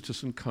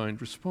solicitous and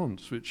kind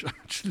response, which I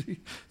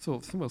actually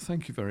thought, well,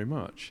 thank you very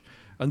much.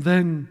 And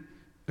then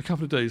a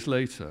couple of days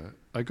later,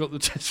 I got the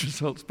test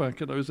results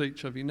back and I was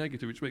HIV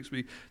negative, which makes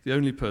me the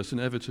only person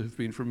ever to have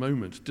been for a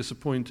moment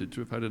disappointed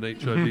to have had an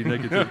HIV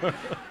negative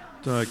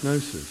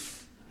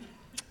diagnosis.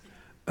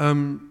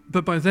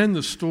 But by then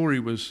the story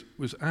was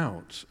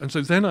out. And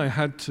so then I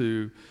had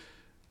to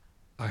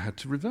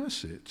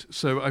reverse it.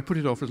 So I put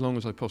it off as long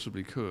as I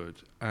possibly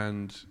could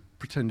and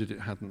pretended it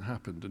hadn't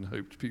happened and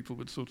hoped people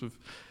would sort of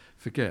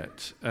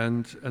forget.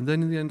 And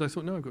then in the end I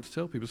thought, no, I've got to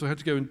tell people. So I had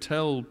to go and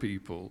tell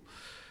people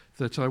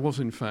that I was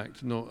in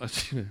fact not,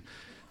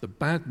 the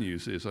bad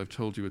news is I've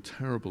told you a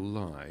terrible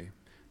lie.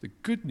 The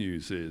good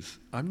news is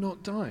I'm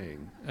not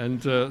dying.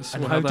 And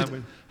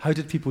how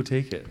did people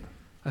take it?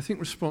 I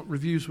think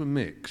reviews were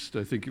mixed,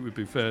 I think it would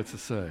be fair to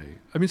say.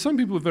 I mean, some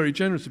people were very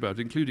generous about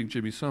it, including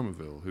Jimmy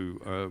Somerville,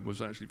 who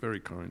was actually very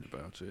kind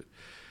about it.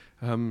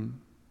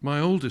 My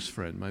oldest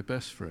friend, my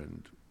best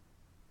friend,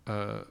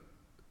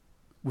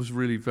 was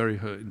really very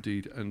hurt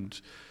indeed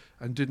and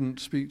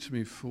didn't speak to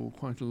me for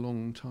quite a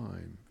long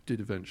time. Did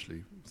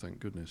eventually, thank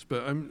goodness.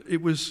 But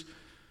it was,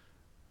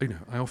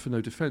 I offer no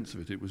defence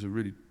of it. It was a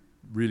really,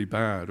 really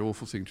bad,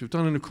 awful thing to have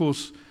done. And of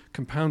course,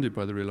 compounded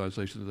by the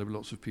realisation that there were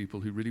lots of people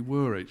who really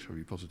were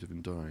HIV positive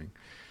and dying.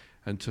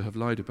 And to have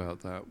lied about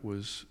that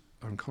was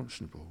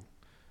unconscionable.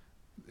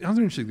 The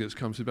other interesting thing that's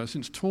come to me about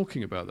since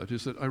talking about that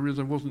is that I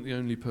realised I wasn't the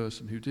only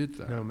person who did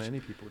that. No, many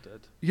people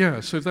did. Yeah,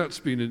 so that's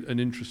been an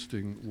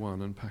interesting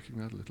one, unpacking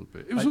that a little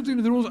bit. It was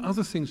there were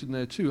other things in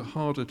there too,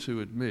 harder to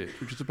admit,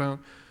 which is about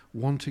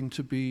wanting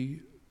to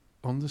be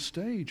on the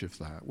stage of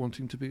that,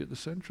 wanting to be at the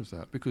centre of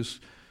that, because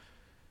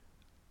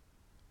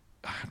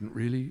I hadn't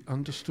really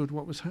understood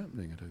what was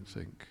happening, I don't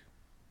think.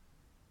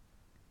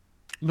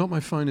 Not my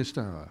finest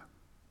hour.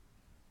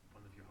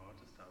 One of your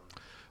hardest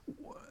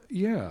hours.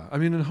 Yeah, I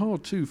mean, and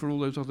hard too for all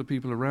those other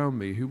people around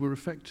me who were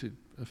affected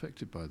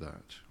by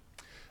that.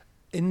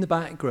 In the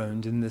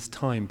background, in this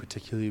time,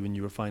 particularly when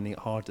you were finding it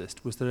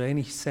hardest, was there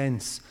any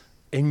sense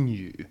in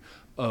you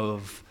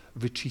of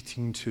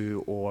retreating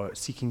to or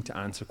seeking to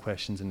answer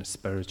questions in a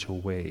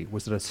spiritual way?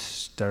 Was there a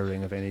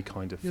stirring of any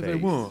kind of faith? Yeah, there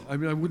were. I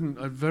mean,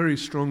 I very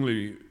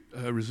strongly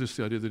resist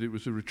the idea that it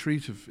was a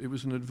retreat it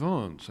was an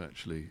advance,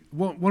 actually.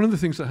 One of the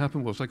things that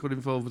happened was I got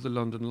involved with the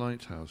London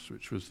Lighthouse,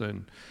 which was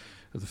then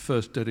the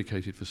first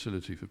dedicated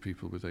facility for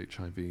people with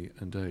HIV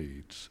and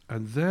AIDS.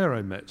 And there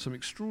I met some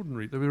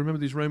extraordinary, remember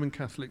these Roman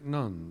Catholic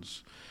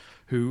nuns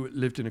who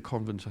lived in a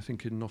convent, I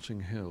think, in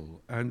Notting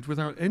Hill. And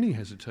without any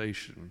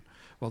hesitation,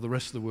 while the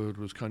rest of the world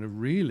was kind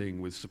of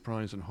reeling with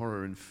surprise and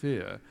horror and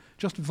fear,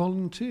 just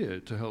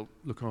volunteered to help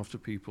look after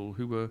people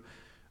who were,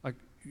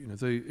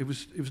 it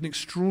was an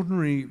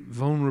extraordinary,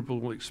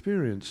 vulnerable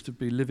experience to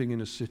be living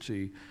in a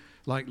city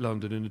like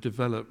London, in a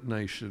developed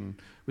nation,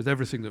 with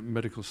everything that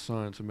medical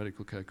science and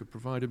medical care could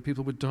provide, and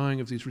people were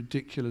dying of these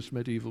ridiculous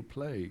medieval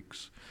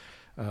plagues.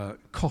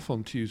 Cough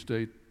on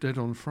Tuesday, dead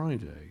on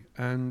Friday.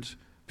 And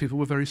people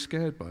were very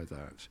scared by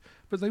that.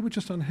 But they were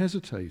just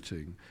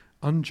unhesitating,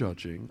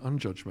 unjudging,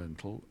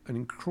 unjudgmental, and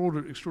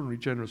extraordinarily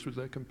generous with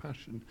their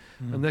compassion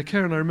and their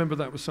care. And I remember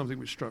that was something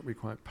which struck me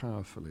quite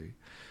powerfully.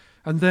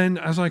 And then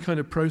as I kind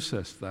of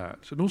processed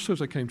that, and also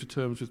as I came to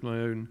terms with the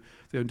own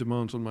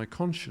demands on my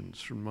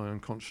conscience from my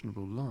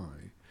unconscionable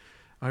lie,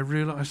 I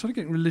realized I started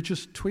getting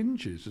religious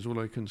twinges, is all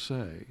I can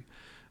say.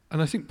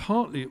 And I think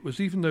partly it was,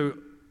 even though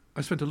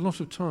I spent a lot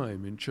of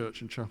time in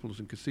church and chapels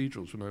and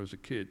cathedrals when I was a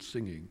kid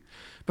singing,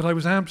 but I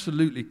was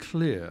absolutely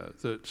clear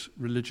that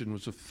religion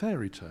was a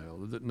fairy tale,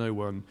 and that no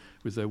one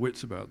with their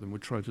wits about them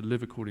would try to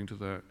live according to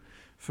that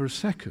for a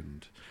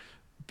second.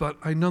 But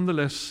I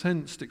nonetheless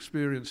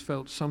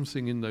felt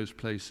something in those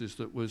places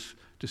that was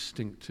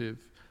distinctive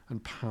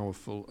and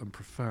powerful and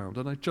profound.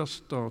 And I just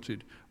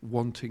started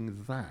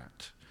wanting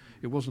that.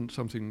 It wasn't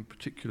something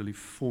particularly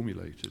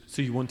formulated.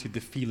 So you wanted the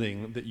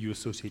feeling that you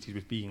associated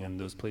with being in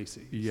those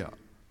places? Yeah.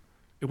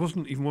 It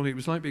wasn't even one, it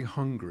was like being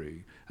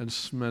hungry and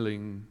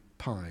smelling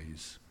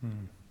pies.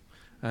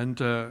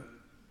 And I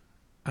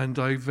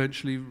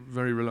eventually,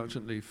 very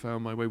reluctantly,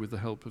 found my way with the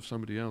help of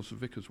somebody else, a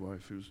vicar's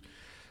wife, who's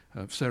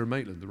Sarah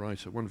Maitland, the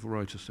writer, wonderful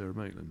writer Sarah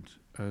Maitland.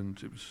 And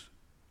it was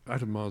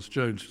Adam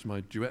Mars-Jones, who was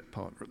my duet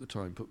partner at the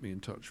time, put me in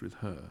touch with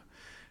her.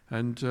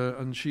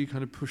 And she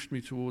kind of pushed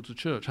me towards a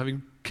church,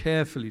 having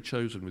carefully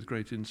chosen with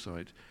great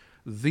insight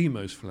the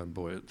most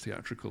flamboyant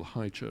theatrical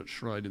high church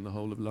shrine in the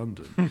whole of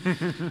London.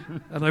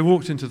 And I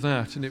walked into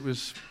that, and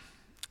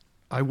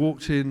I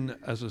walked in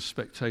as a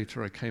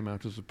spectator, I came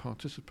out as a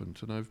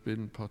participant, and I've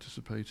been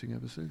participating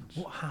ever since.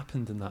 What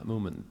happened in that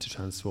moment to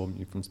transform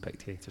you from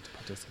spectator to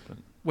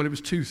participant? Well, it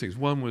was two things.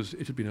 One was,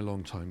 it had been a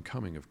long time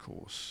coming, of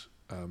course,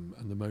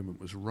 and the moment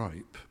was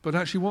ripe. But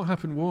actually what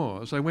happened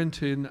was, I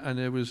went in and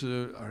there was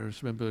I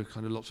remember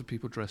kind of lots of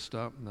people dressed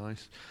up,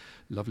 nice,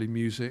 lovely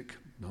music,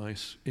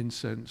 nice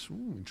incense,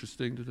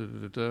 interesting,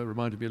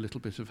 reminded me a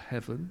little bit of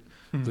Heaven,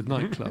 the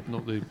nightclub,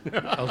 not the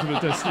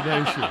ultimate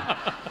destination.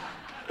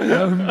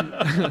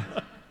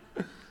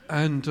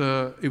 And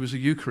it was a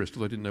Eucharist,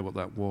 although I didn't know what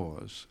that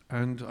was.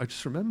 And I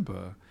just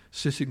remember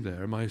sitting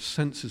there, and my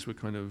senses were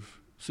kind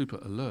of super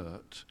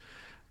alert,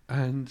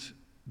 and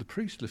the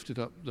priest lifted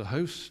up the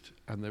host,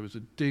 and there was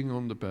a ding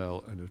on the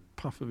bell and a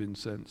puff of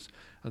incense,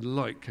 and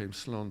light came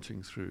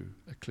slanting through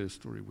a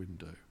clerestory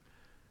window.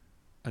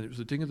 And it was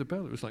the ding of the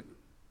bell. It was like,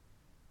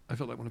 I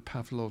felt like one of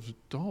Pavlov's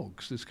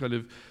dogs, this kind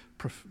of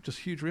just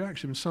huge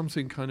reaction. And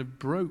something kind of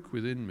broke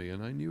within me,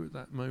 and I knew at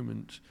that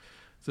moment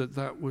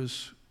that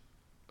was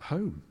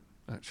home,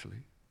 actually.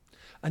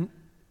 And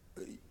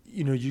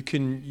you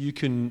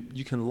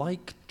can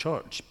like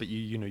church, but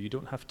you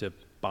don't have to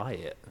buy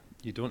it.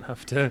 You don't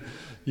have to,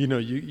 you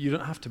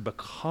don't have to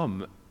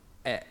become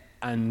it.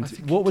 And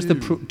what was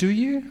do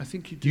you? I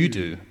think you do. You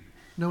do.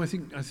 No, I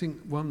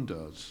think one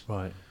does.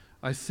 Right.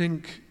 I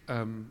think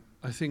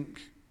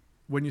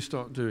when you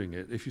start doing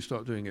it, if you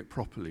start doing it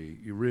properly,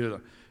 you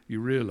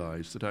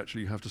realize that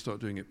actually you have to start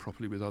doing it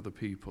properly with other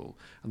people,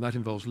 and that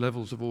involves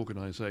levels of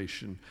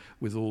organization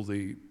with all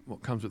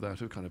what comes with that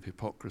of kind of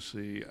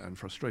hypocrisy and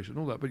frustration and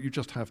all that, but you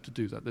just have to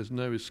do that. There's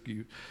no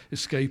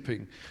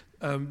escaping,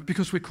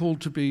 because we're called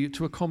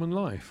to a common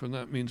life, and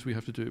that means we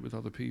have to do it with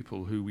other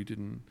people who we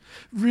didn't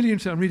really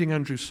interested. I'm reading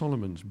Andrew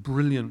Solomon's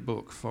brilliant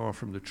book, Far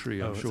From the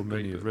Tree. I'm sure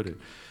many have read it.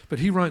 But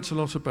he writes a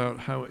lot about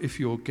how if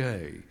you're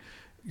gay,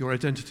 your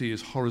identity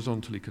is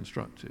horizontally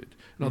constructed.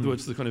 In other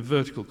words, the kind of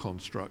vertical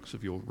constructs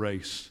of your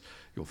race,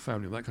 your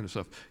family, and that kind of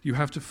stuff, you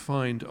have to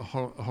find a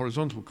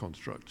horizontal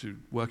construct to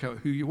work out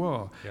who you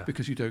are,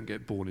 because you don't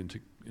get born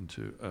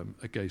into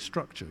a gay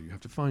structure. You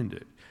have to find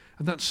it.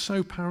 And that's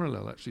so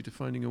parallel, actually, to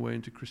finding a way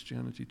into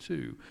Christianity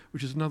too,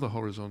 which is another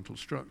horizontal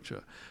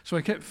structure. So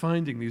I kept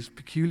finding these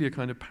peculiar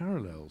kind of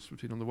parallels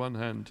between, on the one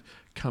hand,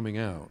 coming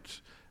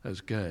out as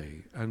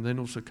gay, and then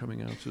also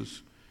coming out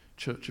as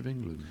Church of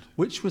England.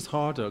 Which was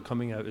harder,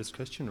 coming out as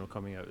Christian or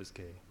coming out as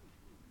gay?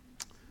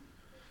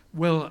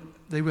 Well,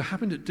 they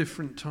happened at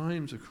different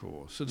times, of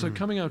course. And so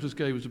coming out as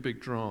gay was a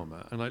big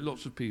drama. And like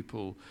lots of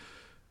people,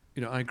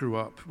 I grew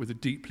up with a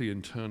deeply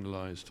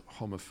internalized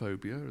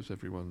homophobia, as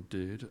everyone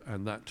did,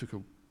 and that took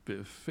a bit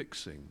of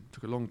fixing,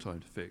 took a long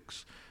time to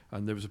fix.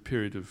 And there was a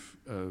period of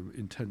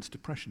intense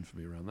depression for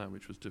me around that,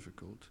 which was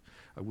difficult.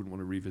 I wouldn't want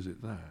to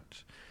revisit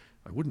that.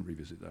 I wouldn't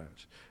revisit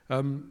that.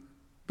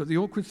 But the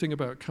awkward thing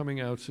about coming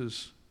out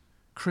as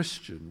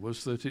Christian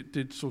was that it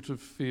did sort of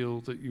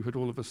feel that you had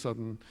all of a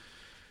sudden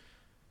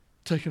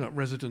taken up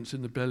residence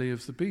in the belly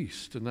of the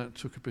beast, and that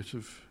took a bit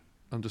of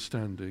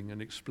understanding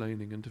and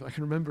explaining. And I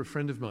can remember a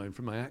friend of mine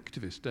from my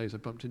activist days, I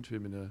bumped into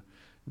him in a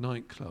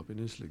nightclub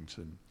in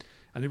Islington,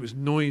 and it was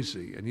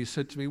noisy, and he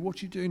said to me,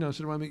 "What are you doing now?" I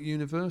said, "I'm at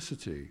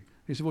university."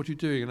 He said, "What are you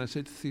doing?" And I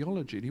said,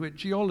 "Theology." And he went,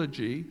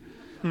 "Geology?"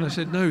 And I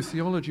said, "No,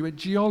 theology." He went,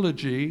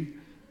 "Geology,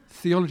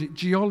 theology,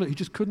 geology." He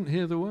just couldn't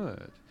hear the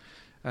word.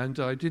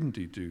 And I did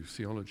indeed do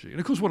theology. And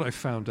of course what I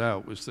found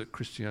out was that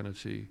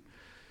Christianity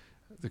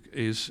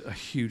is a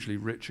hugely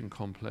rich and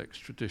complex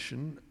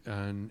tradition,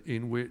 and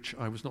in which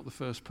I was not the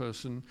first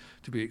person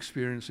to be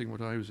experiencing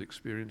what I was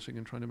experiencing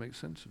and trying to make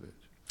sense of it.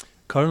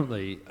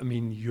 Currently,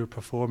 you're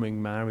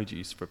performing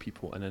marriages for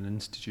people in an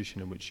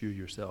institution in which you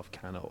yourself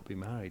cannot be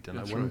married. And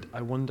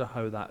I wonder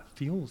how that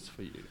feels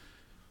for you.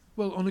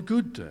 Well, on a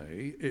good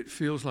day, it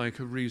feels like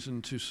a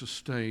reason to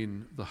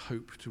sustain the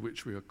hope to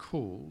which we are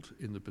called,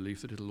 in the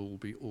belief that it'll all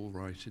be all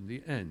right in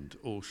the end.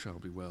 All shall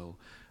be well,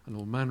 and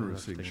all manner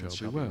of things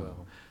shall be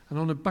well. And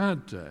on a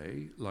bad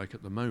day, like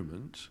at the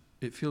moment,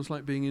 it feels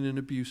like being in an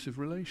abusive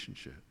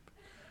relationship.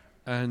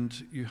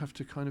 And you have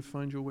to kind of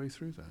find your way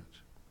through that.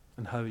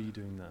 And how are you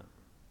doing that?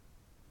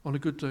 On a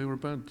good day or a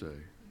bad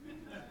day?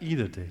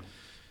 Either day.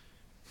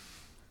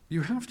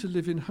 You have to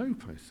live in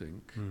hope, I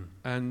think.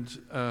 And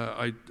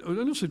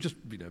also just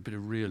a bit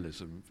of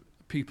realism.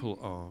 People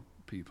are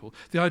people.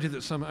 The idea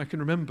that I can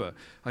remember,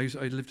 I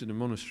lived in a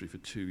monastery for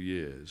 2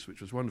 years,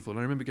 which was wonderful. And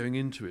I remember going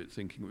into it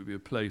thinking it would be a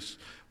place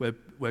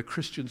where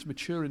Christians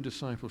mature in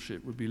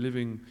discipleship would be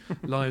living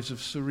lives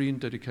of serene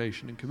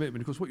dedication and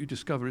commitment. Of course, what you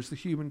discover is the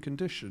human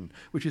condition,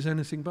 which is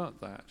anything but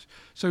that.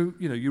 So,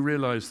 you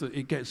realize that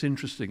it gets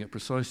interesting at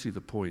precisely the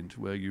point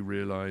where you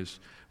realize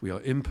we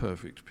are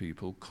imperfect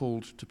people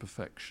called to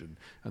perfection,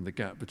 and the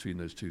gap between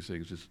those two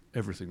things is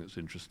everything that's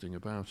interesting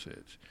about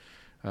it.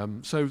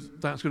 So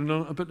that's going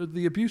on. But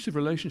the abusive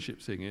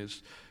relationship thing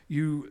is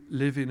you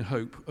live in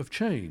hope of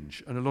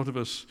change. And a lot of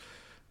us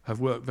have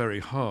worked very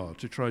hard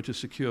to try to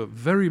secure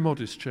very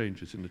modest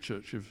changes in the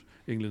Church of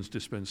England's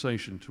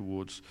dispensation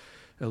towards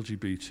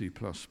LGBT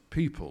plus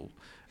people.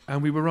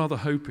 And we were rather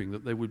hoping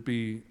that there would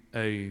be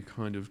a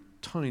kind of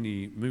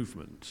tiny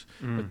movement,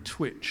 a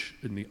twitch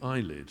in the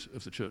eyelid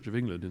of the Church of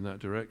England in that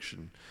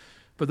direction.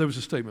 But there was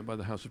a statement by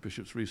the House of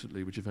Bishops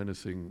recently which, if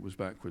anything, was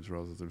backwards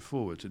rather than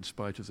forwards, in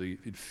spite of the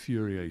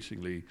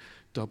infuriatingly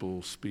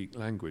double-speak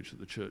language that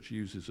the Church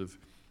uses of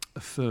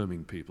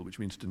affirming people, which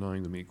means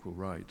denying them equal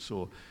rights,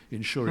 or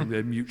ensuring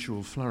their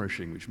mutual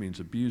flourishing, which means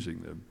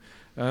abusing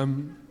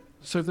them.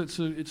 So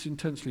it's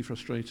intensely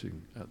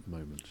frustrating at the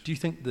moment. Do you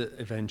think that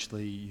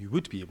eventually you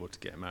would be able to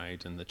get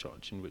married in the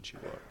church in which you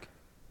work?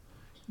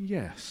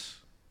 Yes.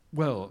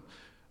 Well,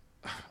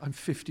 I'm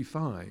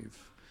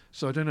 55,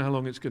 so I don't know how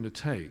long it's going to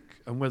take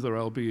and whether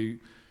I'll be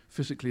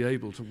physically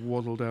able to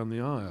waddle down the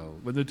aisle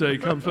when the day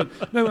comes.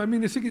 But no, I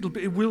mean, I think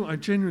it will. I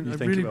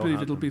really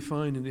believe it'll be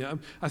fine in the end.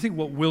 I think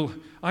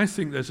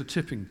there's a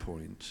tipping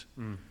point.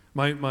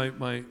 My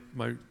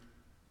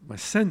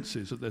sense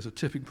is that there's a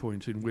tipping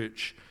point in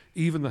which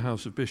even the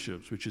House of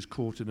Bishops, which is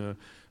caught in a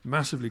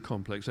massively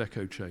complex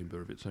echo chamber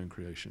of its own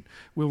creation,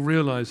 will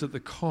realise that the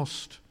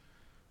cost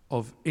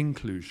of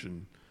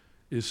inclusion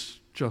is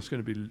just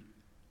going to be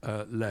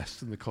less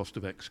than the cost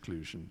of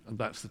exclusion, and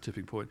that's the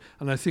tipping point.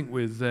 And I think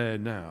we're there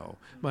now.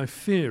 My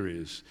fear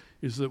is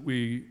that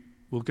we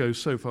will go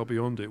so far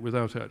beyond it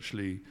without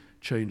actually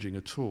changing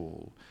at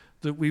all,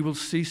 that we will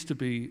cease to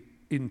be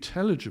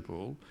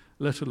intelligible,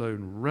 let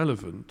alone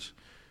relevant,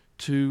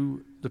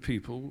 to the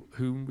people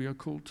whom we are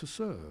called to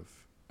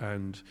serve.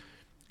 And,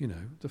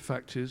 the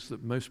fact is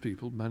that most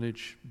people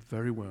manage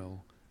very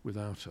well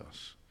without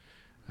us,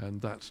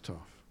 and that's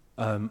tough.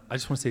 I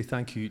just want to say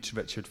thank you to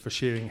Richard for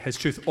sharing his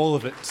truth, all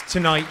of it,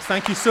 tonight.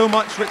 Thank you so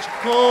much, Richard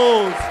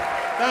Coles.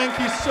 Thank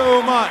you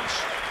so much.